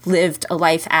has lived a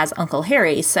life as Uncle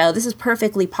Harry, so this is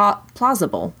perfectly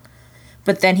plausible.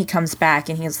 But then he comes back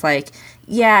and he's like,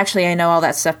 "Yeah, actually, I know all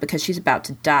that stuff because she's about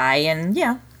to die." And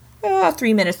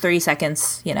 3 minutes, 30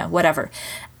 seconds, whatever.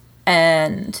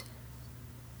 And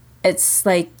it's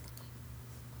I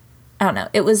don't know,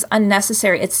 it was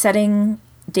unnecessary. It's setting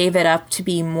David up to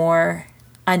be more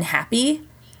unhappy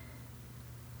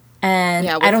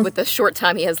And with the short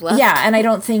time he has left. Yeah, and I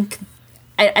don't think...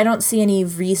 I don't see any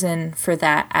reason for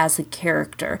that as a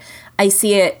character. I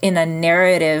see it in a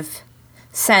narrative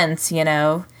sense, you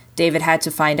know. David had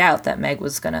to find out that Meg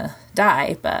was going to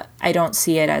die, but I don't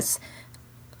see it as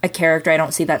a character. I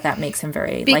don't see that makes him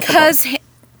very likable.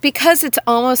 Because it's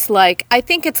almost like, I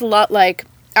think it's a lot like,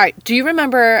 all right, do you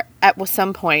remember at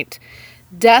some point,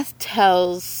 Death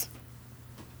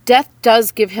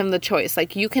does give him the choice.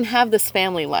 Like, you can have this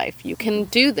family life. You can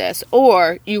do this,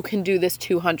 or you can do this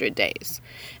 200 days.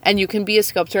 And you can be a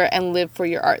sculptor and live for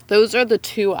your art. Those are the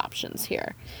two options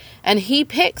here. And he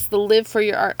picks the live for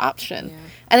your art option. Yeah.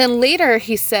 And then later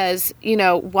he says, you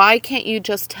know, why can't you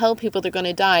just tell people they're going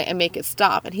to die and make it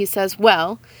stop? And he says,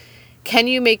 well, can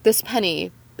you make this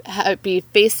penny be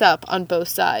face up on both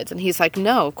sides? And he's like,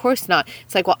 no, of course not.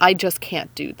 It's like, well, I just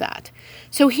can't do that.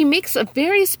 So he makes a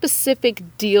very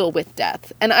specific deal with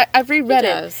death. And I've reread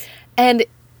it. And,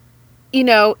 you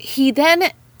know, he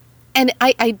then... And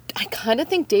I kind of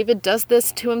think David does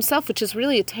this to himself, which is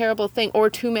really a terrible thing, or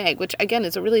to Meg, which, again,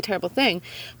 is a really terrible thing.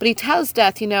 But he tells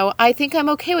Death, you know, I think I'm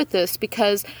okay with this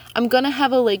because I'm going to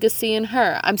have a legacy in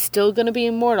her. I'm still going to be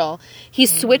immortal. He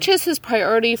switches his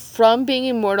priority from being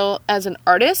immortal as an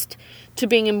artist to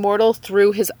being immortal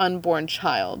through his unborn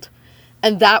child.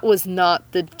 And that was not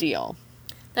the deal.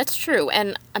 That's true.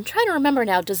 And I'm trying to remember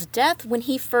now, does Death, when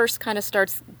he first kind of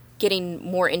starts getting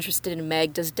more interested in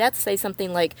Meg, does Death say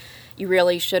something like, you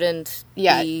really shouldn't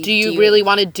do you really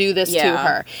want to do this to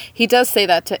her? He does say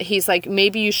that he's like,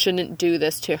 maybe you shouldn't do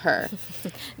this to her.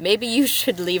 Maybe you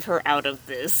should leave her out of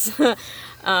this.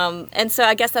 And so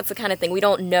I guess that's the kind of thing. We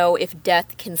don't know if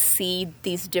Death can see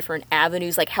these different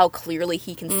avenues, like how clearly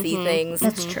he can see things.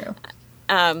 That's true.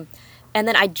 And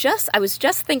then I was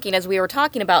just thinking, as we were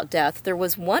talking about Death, there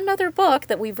was one other book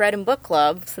that we've read in book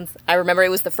club, since I remember it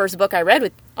was the first book I read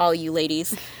with all you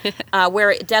ladies,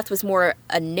 where Death was more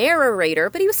a narrator,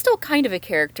 but he was still kind of a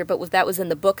character, but that was in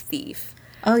The Book Thief.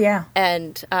 Oh, yeah.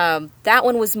 And that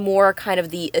one was more kind of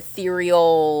the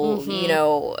ethereal, you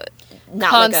know...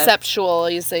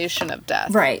 conceptualization of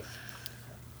death. Right.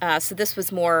 So this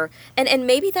was more... And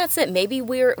maybe that's it. Maybe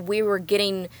we were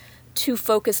getting... too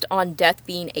focused on Death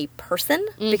being a person,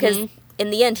 because in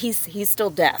the end he's still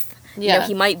Death. Yeah. You know,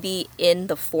 he might be in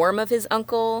the form of his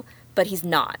uncle, but he's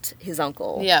not his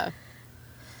uncle. Yeah.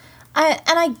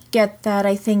 I get that.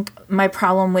 I think my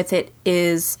problem with it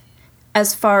is,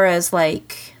 as far as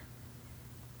like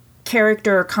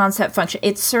character or concept function,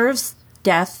 it serves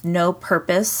Death no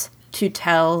purpose to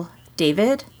tell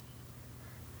David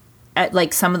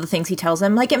like some of the things he tells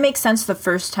him. Like, it makes sense the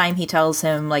first time he tells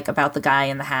him like about the guy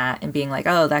in the hat and being like,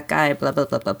 oh, that guy, blah blah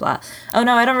blah blah blah. Oh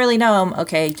no, I don't really know him.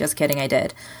 Okay, just kidding, I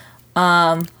did.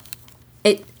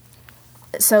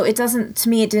 So it doesn't, to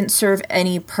me, it didn't serve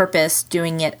any purpose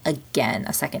doing it again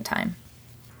a second time.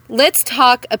 Let's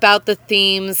talk about the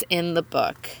themes in the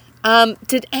book.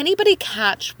 Did anybody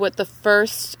catch what the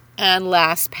first and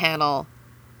last panel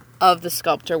of The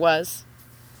Sculptor was?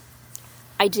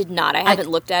 I did not. I haven't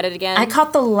looked at it again. I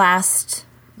caught the last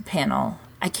panel.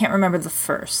 I can't remember the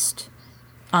first.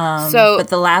 But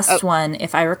the last one,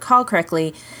 if I recall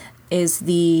correctly, is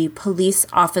the police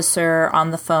officer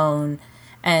on the phone,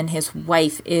 and his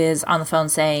wife is on the phone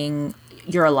saying,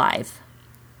 "You're alive."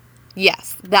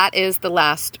 Yes, that is the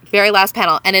very last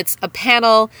panel. And it's a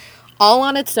panel all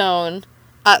on its own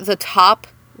at the top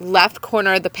left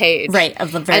corner of the page. Right,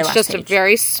 of the very last page. It's just a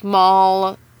very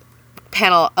small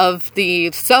panel of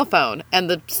the cell phone and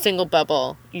the single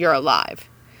bubble, "You're alive."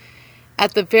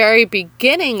 At the very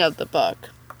beginning of the book,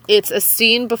 it's a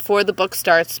scene before the book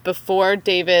starts, before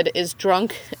David is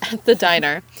drunk at the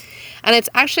diner. And it's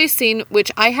actually a scene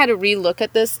which I had to re-look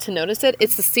at this to notice it.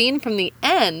 It's the scene from the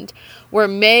end where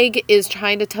Meg is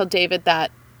trying to tell David that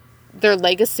their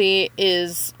legacy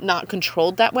is not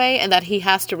controlled that way, and that he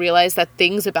has to realize that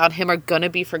things about him are going to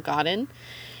be forgotten.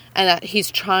 And that she's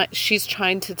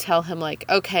trying to tell him, like,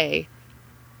 okay,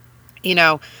 you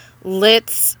know,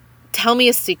 tell me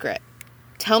a secret.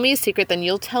 Tell me a secret, then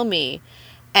you'll tell me.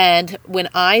 And when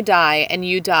I die and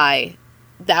you die,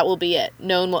 that will be it.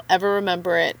 No one will ever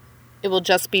remember it. It will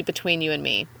just be between you and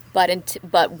me.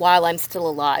 But while I'm still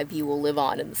alive, you will live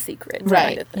on in the secret. Right,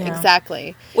 kind of thing. Yeah.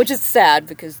 Exactly. Which is sad,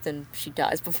 because then she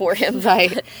dies before him.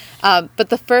 Right. But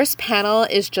the first panel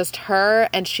is just her,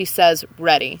 and she says,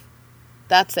 "Ready."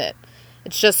 That's it.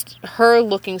 It's just her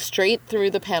looking straight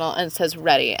through the panel and it says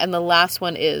 "ready." And the last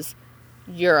one is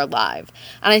 "You're alive."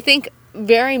 And I think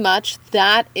very much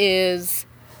that is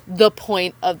the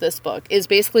point of this book, is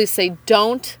basically say,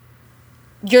 don't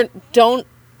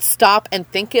stop and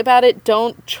think about it.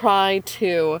 Don't try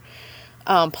to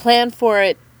plan for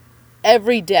it.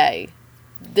 every day,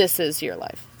 this is your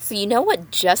life. So you know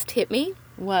what just hit me?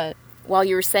 What? While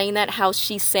you were saying that, how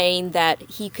she's saying that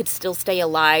he could still stay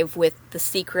alive with the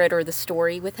secret or the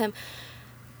story with him.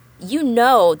 You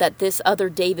know that this other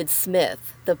David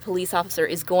Smith, the police officer,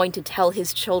 is going to tell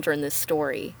his children this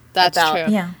story. That's true.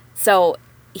 Yeah. So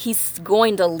he's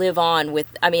going to live on with,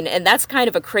 I mean, and that's kind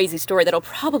of a crazy story that'll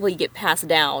probably get passed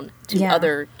down to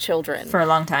other children. For a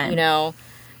long time. You know?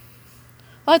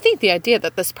 Well, I think the idea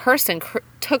that this person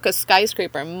took a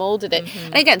skyscraper and molded it,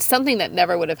 and again, something that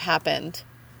never would have happened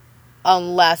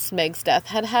unless Meg's death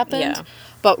had happened. Yeah.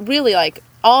 But really, like,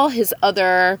 all his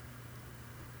other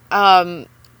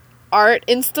art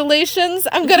installations,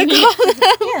 I'm going to call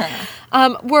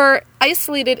them, were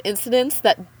isolated incidents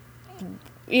that,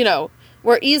 you know,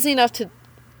 were easy enough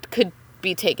could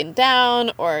be taken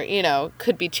down or, you know,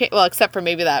 could be changed. Well, except for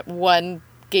maybe that one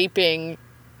gaping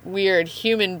weird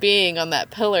human being on that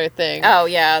pillar thing. Oh,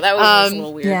 yeah, that was just a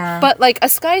little weird. Yeah. But, like, a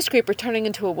skyscraper turning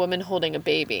into a woman holding a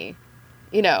baby,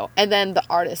 you know, and then the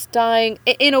artist dying.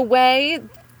 In a way,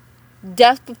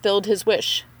 death fulfilled his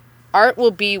wish. Art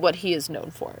will be what he is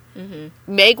known for. Mm-hmm.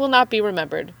 Meg will not be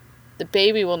remembered. The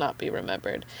baby will not be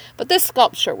remembered. But this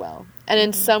sculpture will. And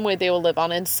in some way, they will live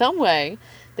on. In some way,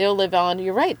 they will live on,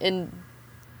 you're right, in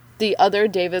the other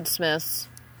David Smith's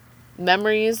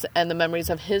memories and the memories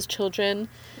of his children.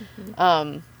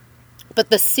 But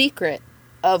the secret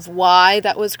of why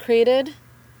that was created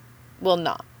will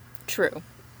not. True.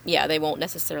 Yeah, they won't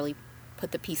necessarily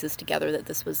put the pieces together that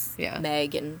this was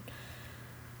Meg. And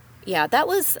yeah, that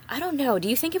was, I don't know. Do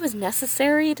you think it was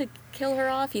necessary to kill her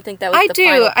off? You think that was I the do.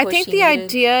 final push I think he the needed?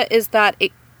 idea is that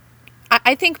it.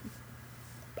 I think.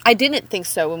 I didn't think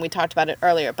so when we talked about it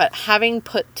earlier, but having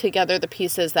put together the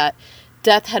pieces that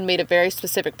death had made a very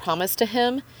specific promise to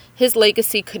him, his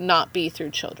legacy could not be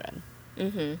through children.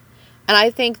 Mm-hmm. And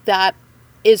I think that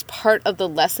is part of the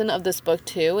lesson of this book,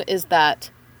 too, is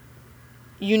that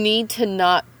you need to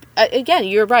not... Again,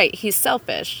 you're right. He's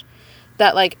selfish.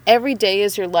 That, like, every day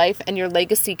is your life and your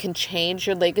legacy can change,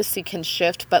 your legacy can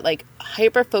shift, but, like,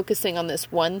 hyper-focusing on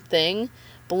this one thing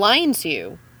blinds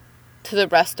you to the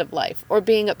rest of life, or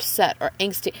being upset or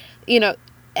angsty. You know,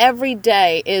 every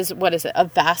day is, what is it, a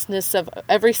vastness of...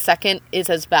 Every second is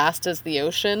as vast as the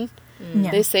ocean. Yeah.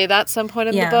 They say that at some point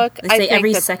in the book. They say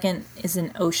every second is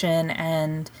an ocean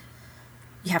and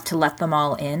you have to let them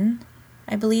all in,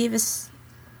 I believe.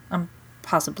 I'm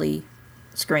possibly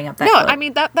screwing up that No, quote. I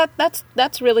mean,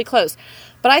 that's really close.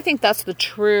 But I think that's the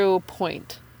true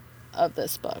point of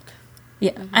this book.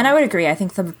 Yeah, and I would agree. I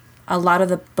think a lot of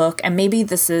the book, and maybe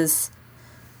this is,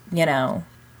 you know,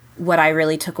 what I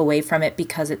really took away from it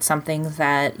because it's something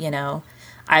that, you know,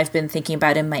 I've been thinking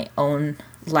about in my own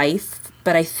life.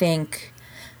 But I think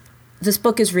this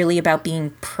book is really about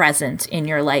being present in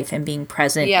your life and being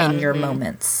present in your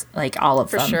moments, like all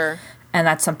of them. For sure. And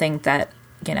that's something that,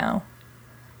 you know,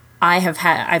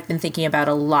 I've been thinking about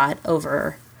a lot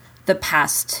over the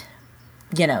past,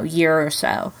 you know, year or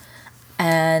so.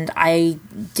 And I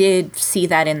did see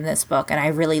that in this book, and I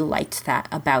really liked that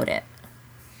about it.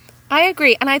 I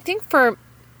agree. And I think for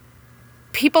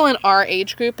people in our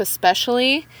age group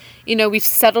especially, you know, we've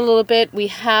settled a little bit. We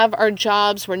have our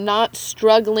jobs. We're not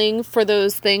struggling for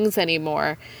those things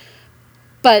anymore.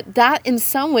 But that in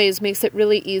some ways makes it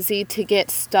really easy to get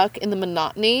stuck in the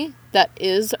monotony that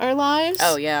is our lives.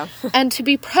 Oh, yeah. And to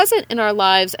be present in our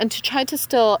lives and to try to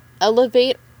still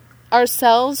elevate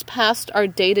ourselves past our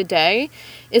day-to-day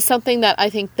is something that I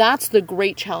think that's the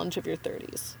great challenge of your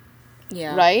 30s.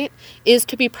 Yeah. Right? Is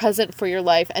to be present for your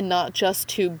life and not just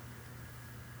to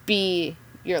be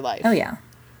your life. Oh, yeah.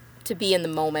 To be in the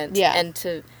moment. Yeah. And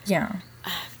to... Yeah.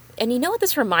 And you know what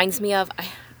this reminds me of?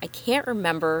 I can't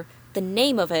remember the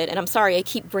name of it, and I'm sorry, I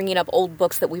keep bringing up old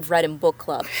books that we've read in book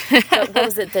club. But what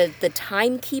was it, the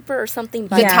Timekeeper or something?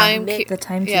 By The Timekeeper.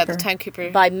 Yeah, the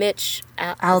Timekeeper. By Mitch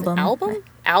Album.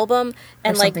 Album.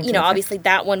 And, like, you know, terrific. obviously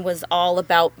that one was all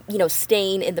about, you know,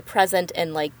 staying in the present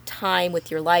and, like, time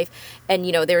with your life. And,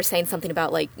 you know, they were saying something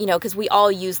about, like, you know, because we all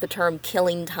use the term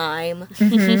killing time.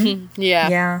 Yeah.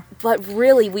 Yeah. But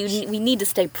really, we need to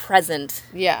stay present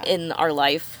in our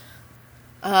life.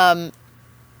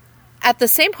 At the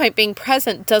same point, being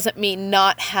present doesn't mean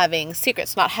not having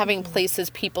secrets, not having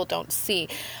places people don't see,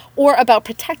 or about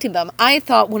protecting them. I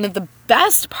thought one of the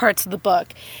best parts of the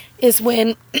book is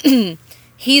when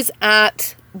he's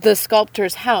at the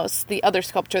sculptor's house, the other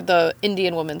sculptor, the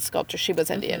Indian woman sculptor. She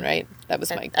was Indian, right? That was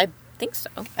my... I think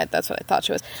so. That's what I thought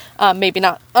she was. Maybe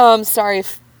not. Sorry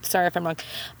if I'm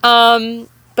wrong.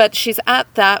 But he's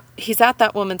at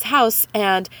that woman's house,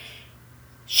 and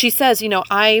she says, you know,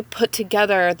 I put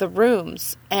together the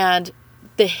rooms, and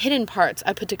the hidden parts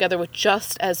I put together with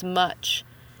just as much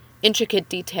intricate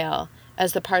detail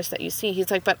as the parts that you see.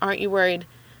 He's like, but aren't you worried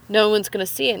no one's going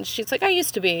to see it? And she's like, I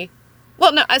used to be.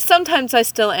 Well, no, sometimes I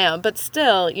still am, but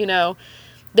still, you know,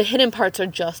 the hidden parts are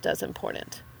just as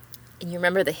important. And you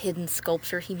remember the hidden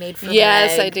sculpture he made for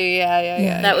Yes, Meg? I do.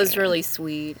 Yeah. That was really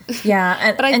sweet.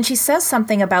 Yeah, and she says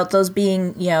something about those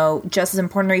being, you know, just as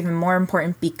important or even more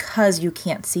important because you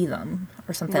can't see them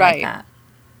or something like that.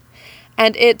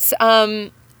 And it's,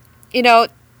 you know,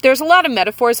 there's a lot of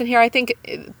metaphors in here. I think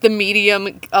the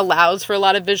medium allows for a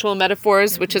lot of visual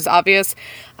metaphors, which is obvious.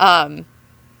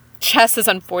 Chess is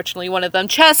unfortunately one of them.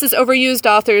 Chess is overused,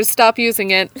 authors. Stop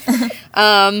using it.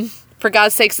 For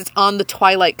God's sakes, it's on the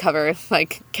Twilight cover.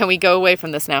 Like, can we go away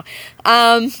from this now?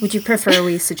 Would you prefer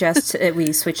we suggest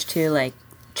we switch to, like,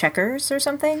 checkers or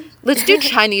something? Let's do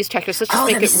Chinese checkers. Let's just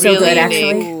make it so really good,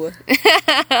 actually.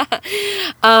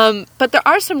 But there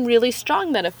are some really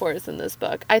strong metaphors in this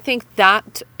book. I think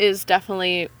that is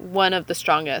definitely one of the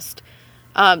strongest.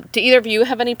 Do either of you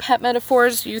have any pet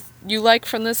metaphors you like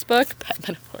from this book? Pet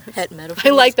metaphors. Pet metaphors. I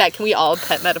like that. Can we all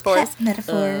pet metaphors? Pet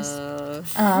metaphors.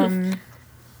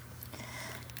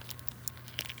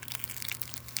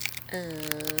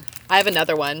 I have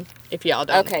another one, if y'all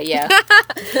don't. Okay, yeah.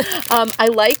 I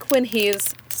like when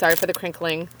he's... Sorry for the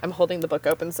crinkling. I'm holding the book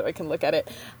open so I can look at it.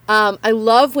 I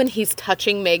love when he's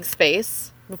touching Meg's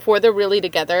face before they're really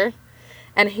together.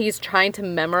 And he's trying to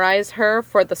memorize her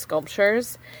for the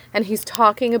sculptures. And he's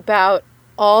talking about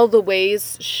all the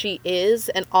ways she is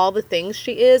and all the things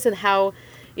she is. And how,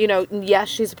 you know, yes,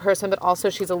 she's a person, but also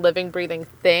she's a living, breathing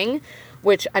thing.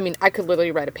 Which, I mean, I could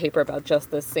literally write a paper about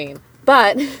just this scene.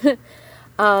 But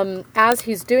as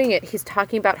he's doing it, he's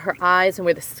talking about her eyes and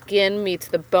where the skin meets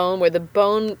the bone, where the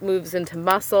bone moves into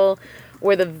muscle,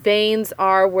 where the veins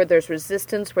are, where there's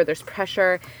resistance, where there's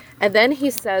pressure. And then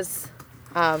he says,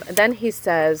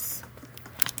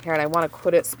 here, and I want to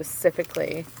quote it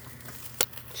specifically.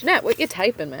 Jeanette, what you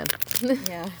typing, man?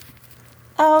 Yeah.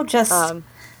 Oh, just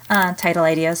title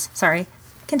ideas. Sorry.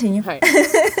 Continue. Right.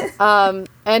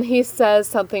 And he says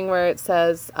something where it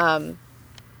says,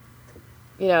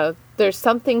 you know, there's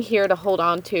something here to hold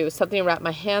on to, something to wrap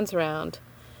my hands around.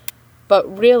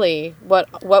 But really,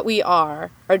 what we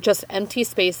are just empty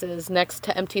spaces next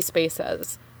to empty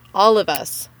spaces. All of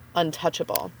us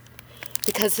untouchable.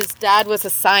 Because his dad was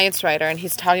a science writer, and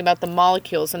he's talking about the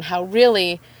molecules and how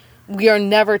really we are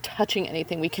never touching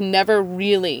anything. We can never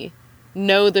really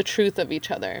know the truth of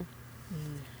each other.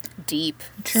 Deep.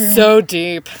 True. So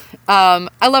deep.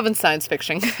 I love in science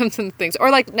fiction and things.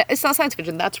 Or, like, it's not science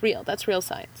fiction. That's real. That's real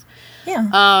science.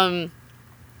 Yeah.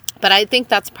 But I think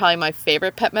that's probably my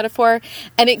favorite pet metaphor.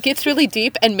 And it gets really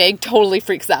deep, and Meg totally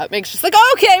freaks out. Meg's just like,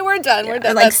 oh, okay, we're done. We're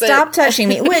done. Like, that's stop touching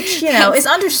me. Which, you know, is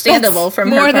understandable from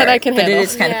her more part. than I can but handle. it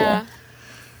is kind of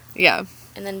cool. Yeah.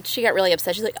 And then she got really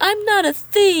upset. She's like, I'm not a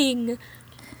thing.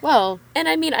 Well. And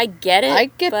I mean, I get it. I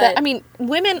get that. I mean,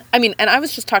 women, and I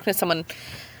was just talking to someone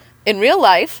in real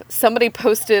life. Somebody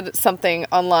posted something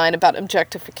online about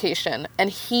objectification,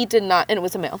 and he did not, and it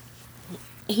was a male,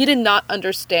 he did not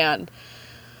understand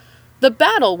the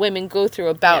battle women go through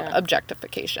about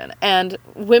objectification. And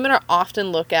women are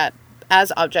often looked at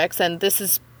as objects, and this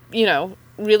is, you know,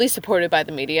 really supported by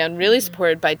the media and really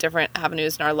supported by different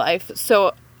avenues in our life.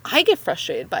 So I get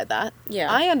frustrated by that.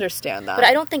 Yeah. I understand that. But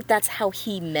I don't think that's how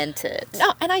he meant it.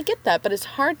 No, and I get that, but it's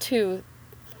hard to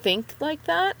think like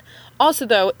that. Also,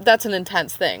 though, that's an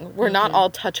intense thing. We're not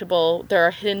all touchable. There are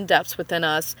hidden depths within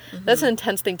us. That's an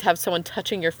intense thing to have someone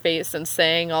touching your face and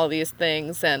saying all these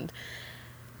things. And,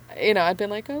 you know, I've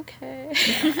been like, okay.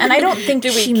 And I don't think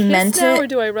she meant now, it. or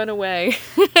do I run away?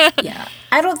 Yeah.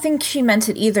 I don't think she meant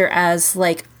it either as,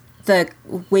 like, the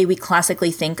way we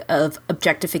classically think of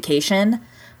objectification.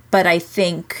 But I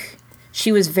think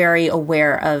she was very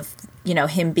aware of, you know,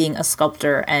 him being a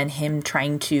sculptor and him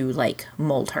trying to, like,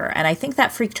 mold her. And I think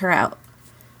that freaked her out.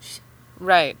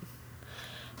 Right.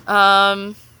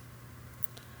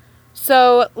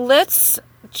 So let's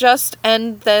just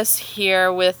end this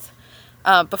here with,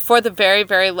 before the very,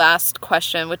 very last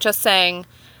question, with just saying,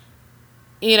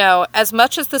 you know, as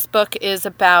much as this book is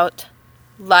about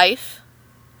life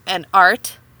and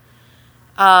art,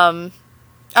 as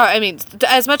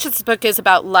much as this book is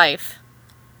about life,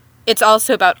 it's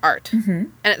also about art.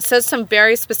 And it says some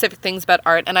very specific things about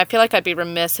art, and I feel like I'd be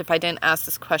remiss if I didn't ask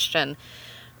this question.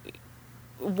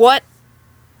 What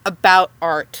about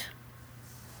art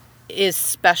is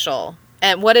special?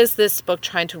 And what is this book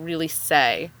trying to really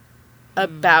say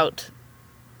about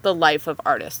the life of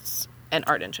artists and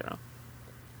art in general?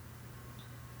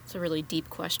 It's a really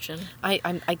deep question.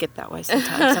 I get that way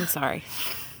sometimes. I'm sorry.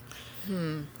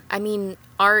 I mean,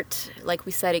 art, like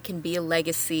we said, it can be a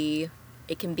legacy.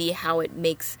 It can be how it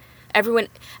makes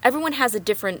everyone has a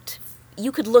different.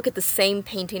 You could look at the same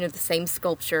painting or the same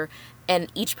sculpture,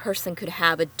 and each person could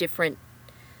have a different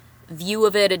view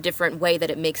of it, a different way that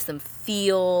it makes them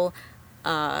feel.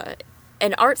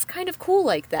 And art's kind of cool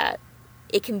like that.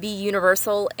 It can be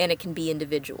universal and it can be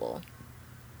individual.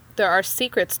 There are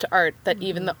secrets to art that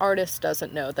even the artist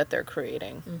doesn't know that they're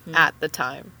creating at the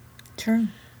time. True.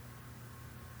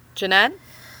 Jeanette,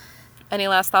 any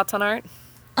last thoughts on art?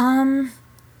 Well,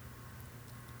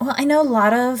 I know a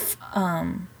lot of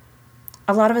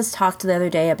us talked the other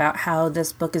day about how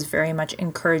this book is very much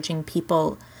encouraging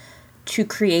people to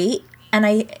create, and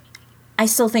I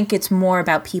still think it's more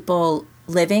about people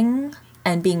living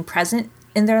and being present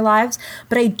in their lives,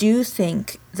 but I do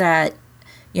think that,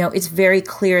 you know, it's very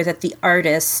clear that the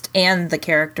artist and the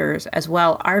characters as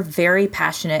well are very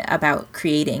passionate about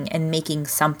creating and making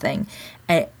something,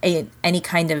 any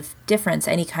kind of difference,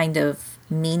 any kind of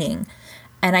meaning.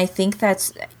 And I think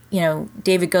that's, you know,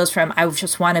 David goes from, I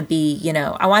just want to be, you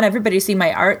know, I want everybody to see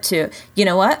my art, to, you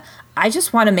know what, I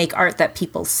just want to make art that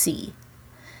people see.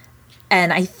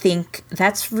 And I think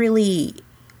that's really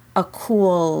a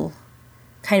cool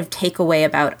kind of takeaway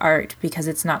about art, because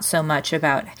it's not so much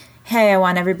about, hey, I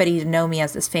want everybody to know me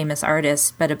as this famous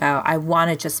artist, but about, I want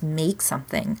to just make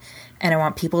something and I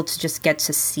want people to just get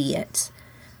to see it.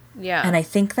 Yeah. And I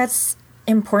think that's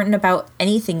important about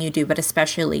anything you do, but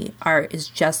especially art is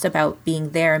just about being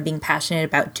there and being passionate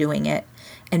about doing it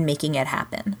and making it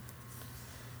happen.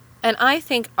 And I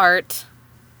think art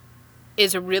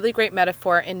is a really great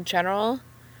metaphor in general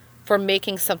for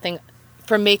making something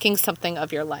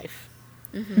of your life.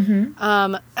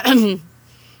 Mm-hmm.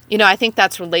 You know, I think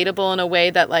that's relatable in a way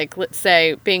that, like, let's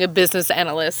say being a business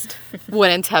analyst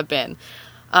wouldn't have been.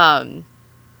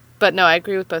 But no, I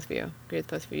agree with both of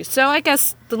you. So I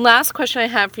guess the last question I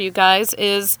have for you guys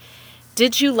is,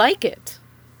 did you like it?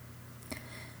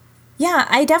 Yeah,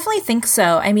 I definitely think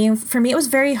so. I mean, for me, it was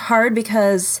very hard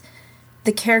because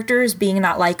the characters being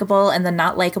not likable and the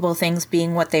not likable things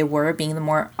being what they were, being the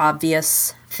more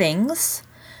obvious things.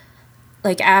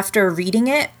 Like, after reading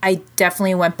it, I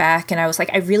definitely went back and I was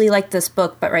like, I really like this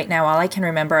book, but right now all I can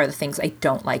remember are the things I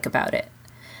don't like about it.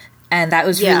 And that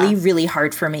was really, really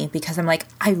hard for me, because I'm like,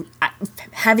 I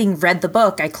having read the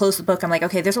book, I closed the book, I'm like,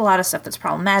 okay, there's a lot of stuff that's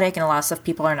problematic and a lot of stuff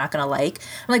people are not going to like.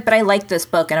 I'm like, but I like this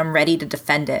book and I'm ready to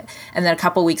defend it. And then a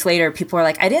couple weeks later, people are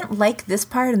like, I didn't like this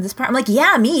part and this part. I'm like,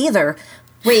 yeah, me either.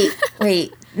 Wait,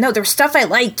 no, there was stuff I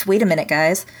liked. Wait a minute,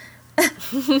 guys.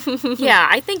 Yeah,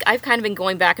 I think I've kind of been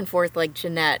going back and forth like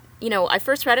Jeanette. You know, I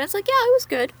first read it, I was like, yeah, it was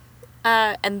good.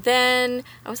 And then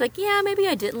I was like, yeah, maybe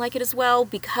I didn't like it as well,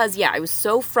 because, yeah, I was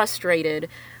so frustrated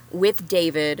with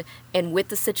David and with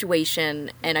the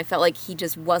situation, and I felt like he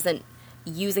just wasn't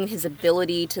using his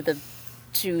ability to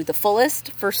the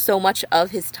fullest for so much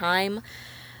of his time.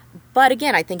 But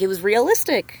again, I think it was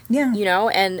realistic. Yeah. You know,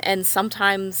 and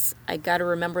sometimes I got to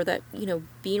remember that, you know,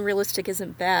 being realistic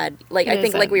isn't bad. Like, I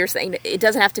think, like we were saying, it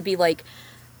doesn't have to be like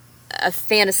a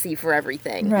fantasy for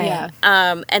everything. Right.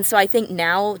 Yeah. And so I think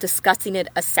now, discussing it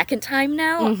a second time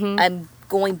now, I'm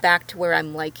going back to where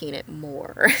I'm liking it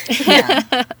more.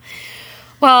 Yeah.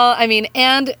 Well, I mean,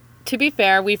 and to be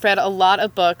fair, we've read a lot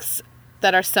of books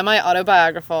that are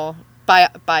semi-autobiographical.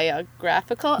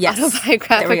 Biographical? Yes.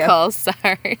 Autobiographical,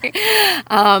 sorry.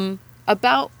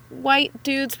 About white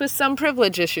dudes with some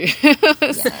privilege issues.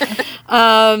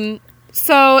 Yeah.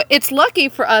 So it's lucky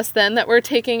for us then that we're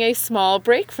taking a small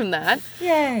break from that.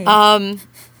 Yay.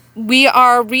 We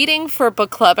are reading for book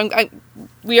club.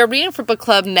 We are reading for book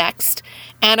club next,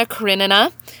 Anna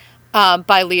Karenina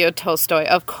by Leo Tolstoy,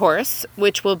 of course,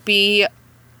 which will be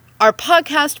our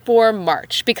podcast for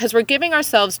March, because we're giving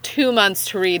ourselves 2 months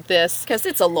to read this. Because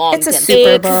it's a long It's a dense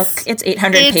super book. book. It's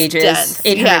 800 pages. Dense.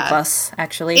 800 plus,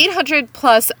 actually. 800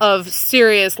 plus of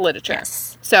serious literature.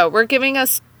 Yes. So we're giving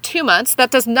us 2 months.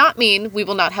 That does not mean we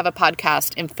will not have a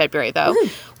podcast in February, though. Woo.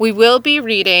 We will be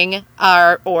reading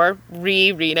or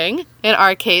rereading, in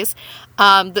our case,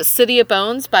 The City of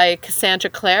Bones by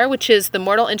Cassandra Clare, which is the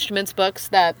Mortal Instruments books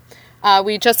that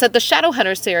we just said the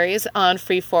Shadowhunter series on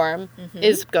Freeform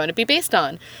is going to be based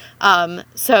on.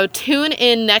 So tune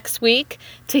in next week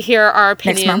to hear our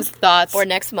opinions, thoughts. Or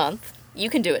next month. You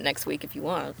can do it next week if you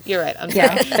want. You're right.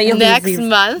 Yeah, but you'll next be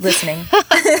month listening.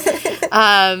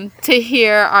 to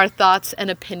hear our thoughts and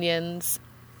opinions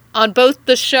on both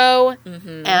the show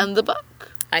and the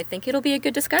book. I think it'll be a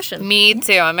good discussion. Me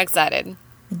too. I'm excited. I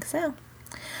think so.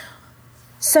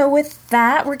 So with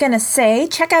that, we're going to say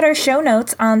check out our show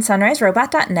notes on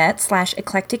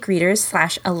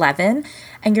sunriserobot.net/eclecticreaders/11,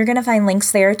 and you're going to find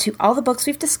links there to all the books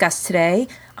we've discussed today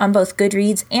on both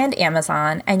Goodreads and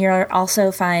Amazon, and you'll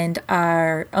also find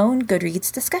our own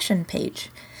Goodreads discussion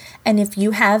page. And if you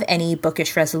have any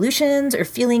bookish resolutions or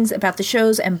feelings about the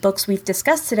shows and books we've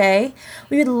discussed today,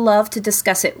 we would love to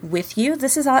discuss it with you.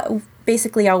 This is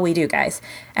basically all we do, guys,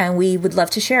 and we would love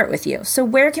to share it with you. So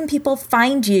where can people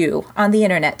find you on the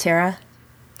internet, Tara?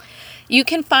 You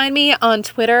can find me on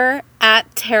Twitter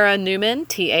at Tara Newman,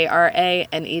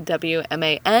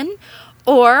 TaraNewman,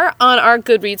 or on our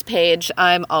Goodreads page.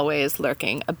 I'm always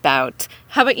lurking about.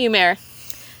 How about you, Mare?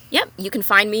 Yep, you can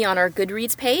find me on our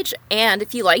Goodreads page, and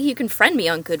if you like, you can friend me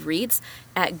on Goodreads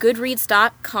at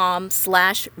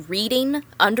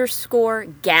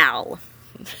goodreads.com/reading_gal.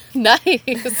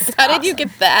 Nice. How did you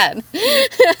get that?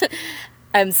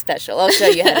 I'm special. I'll show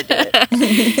you how to do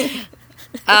it.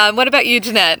 What about you,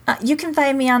 Jeanette? You can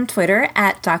find me on Twitter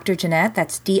at Dr. Jeanette.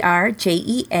 That's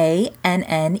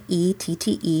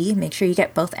DrJeannette. Make sure you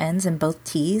get both N's and both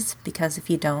T's, because if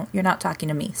you don't, you're not talking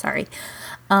to me. Sorry.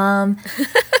 I've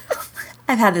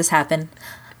had this happen.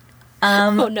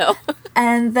 Oh, no.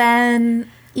 And then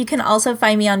you can also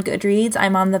find me on Goodreads.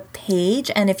 I'm on the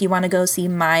page, and if you want to go see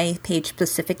my page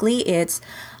specifically, it's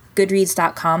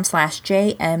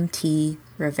goodreads.com/JMTRivera,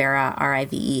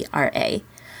 Rivera.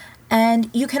 And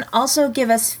you can also give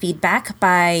us feedback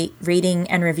by rating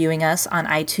and reviewing us on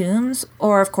iTunes,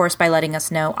 or, of course, by letting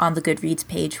us know on the Goodreads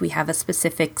page. We have a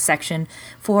specific section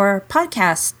for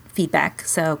podcast feedback,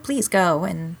 so please go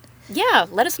and... Yeah,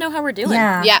 let us know how we're doing.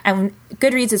 Yeah. And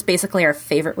Goodreads is basically our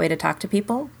favorite way to talk to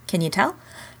people. Can you tell?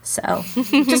 So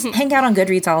just hang out on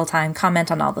Goodreads all the time,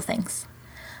 comment on all the things.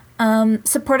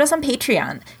 Support us on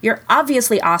Patreon. You're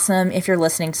obviously awesome if you're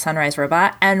listening to Sunrise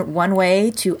Robot, and one way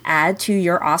to add to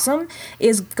your awesome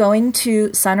is going to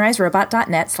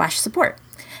sunriserobot.net/support.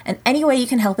 And any way you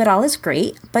can help at all is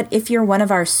great, but if you're one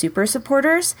of our super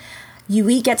supporters,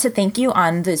 we get to thank you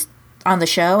on the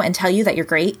show and tell you that you're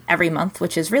great every month,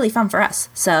 which is really fun for us.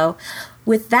 So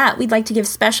with that, we'd like to give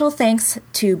special thanks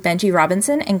to Benji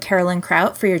Robinson and Carolyn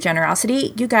Kraut for your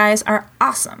generosity. You guys are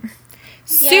awesome.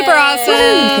 Super awesome.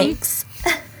 Thanks.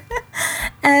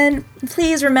 And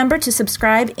please remember to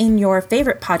subscribe in your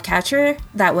favorite podcatcher.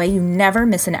 That way you never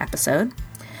miss an episode.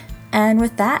 And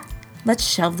with that, let's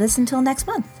shelve this until next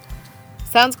month.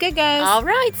 Sounds good, guys. All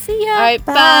right, see ya. All right,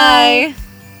 Bye. bye.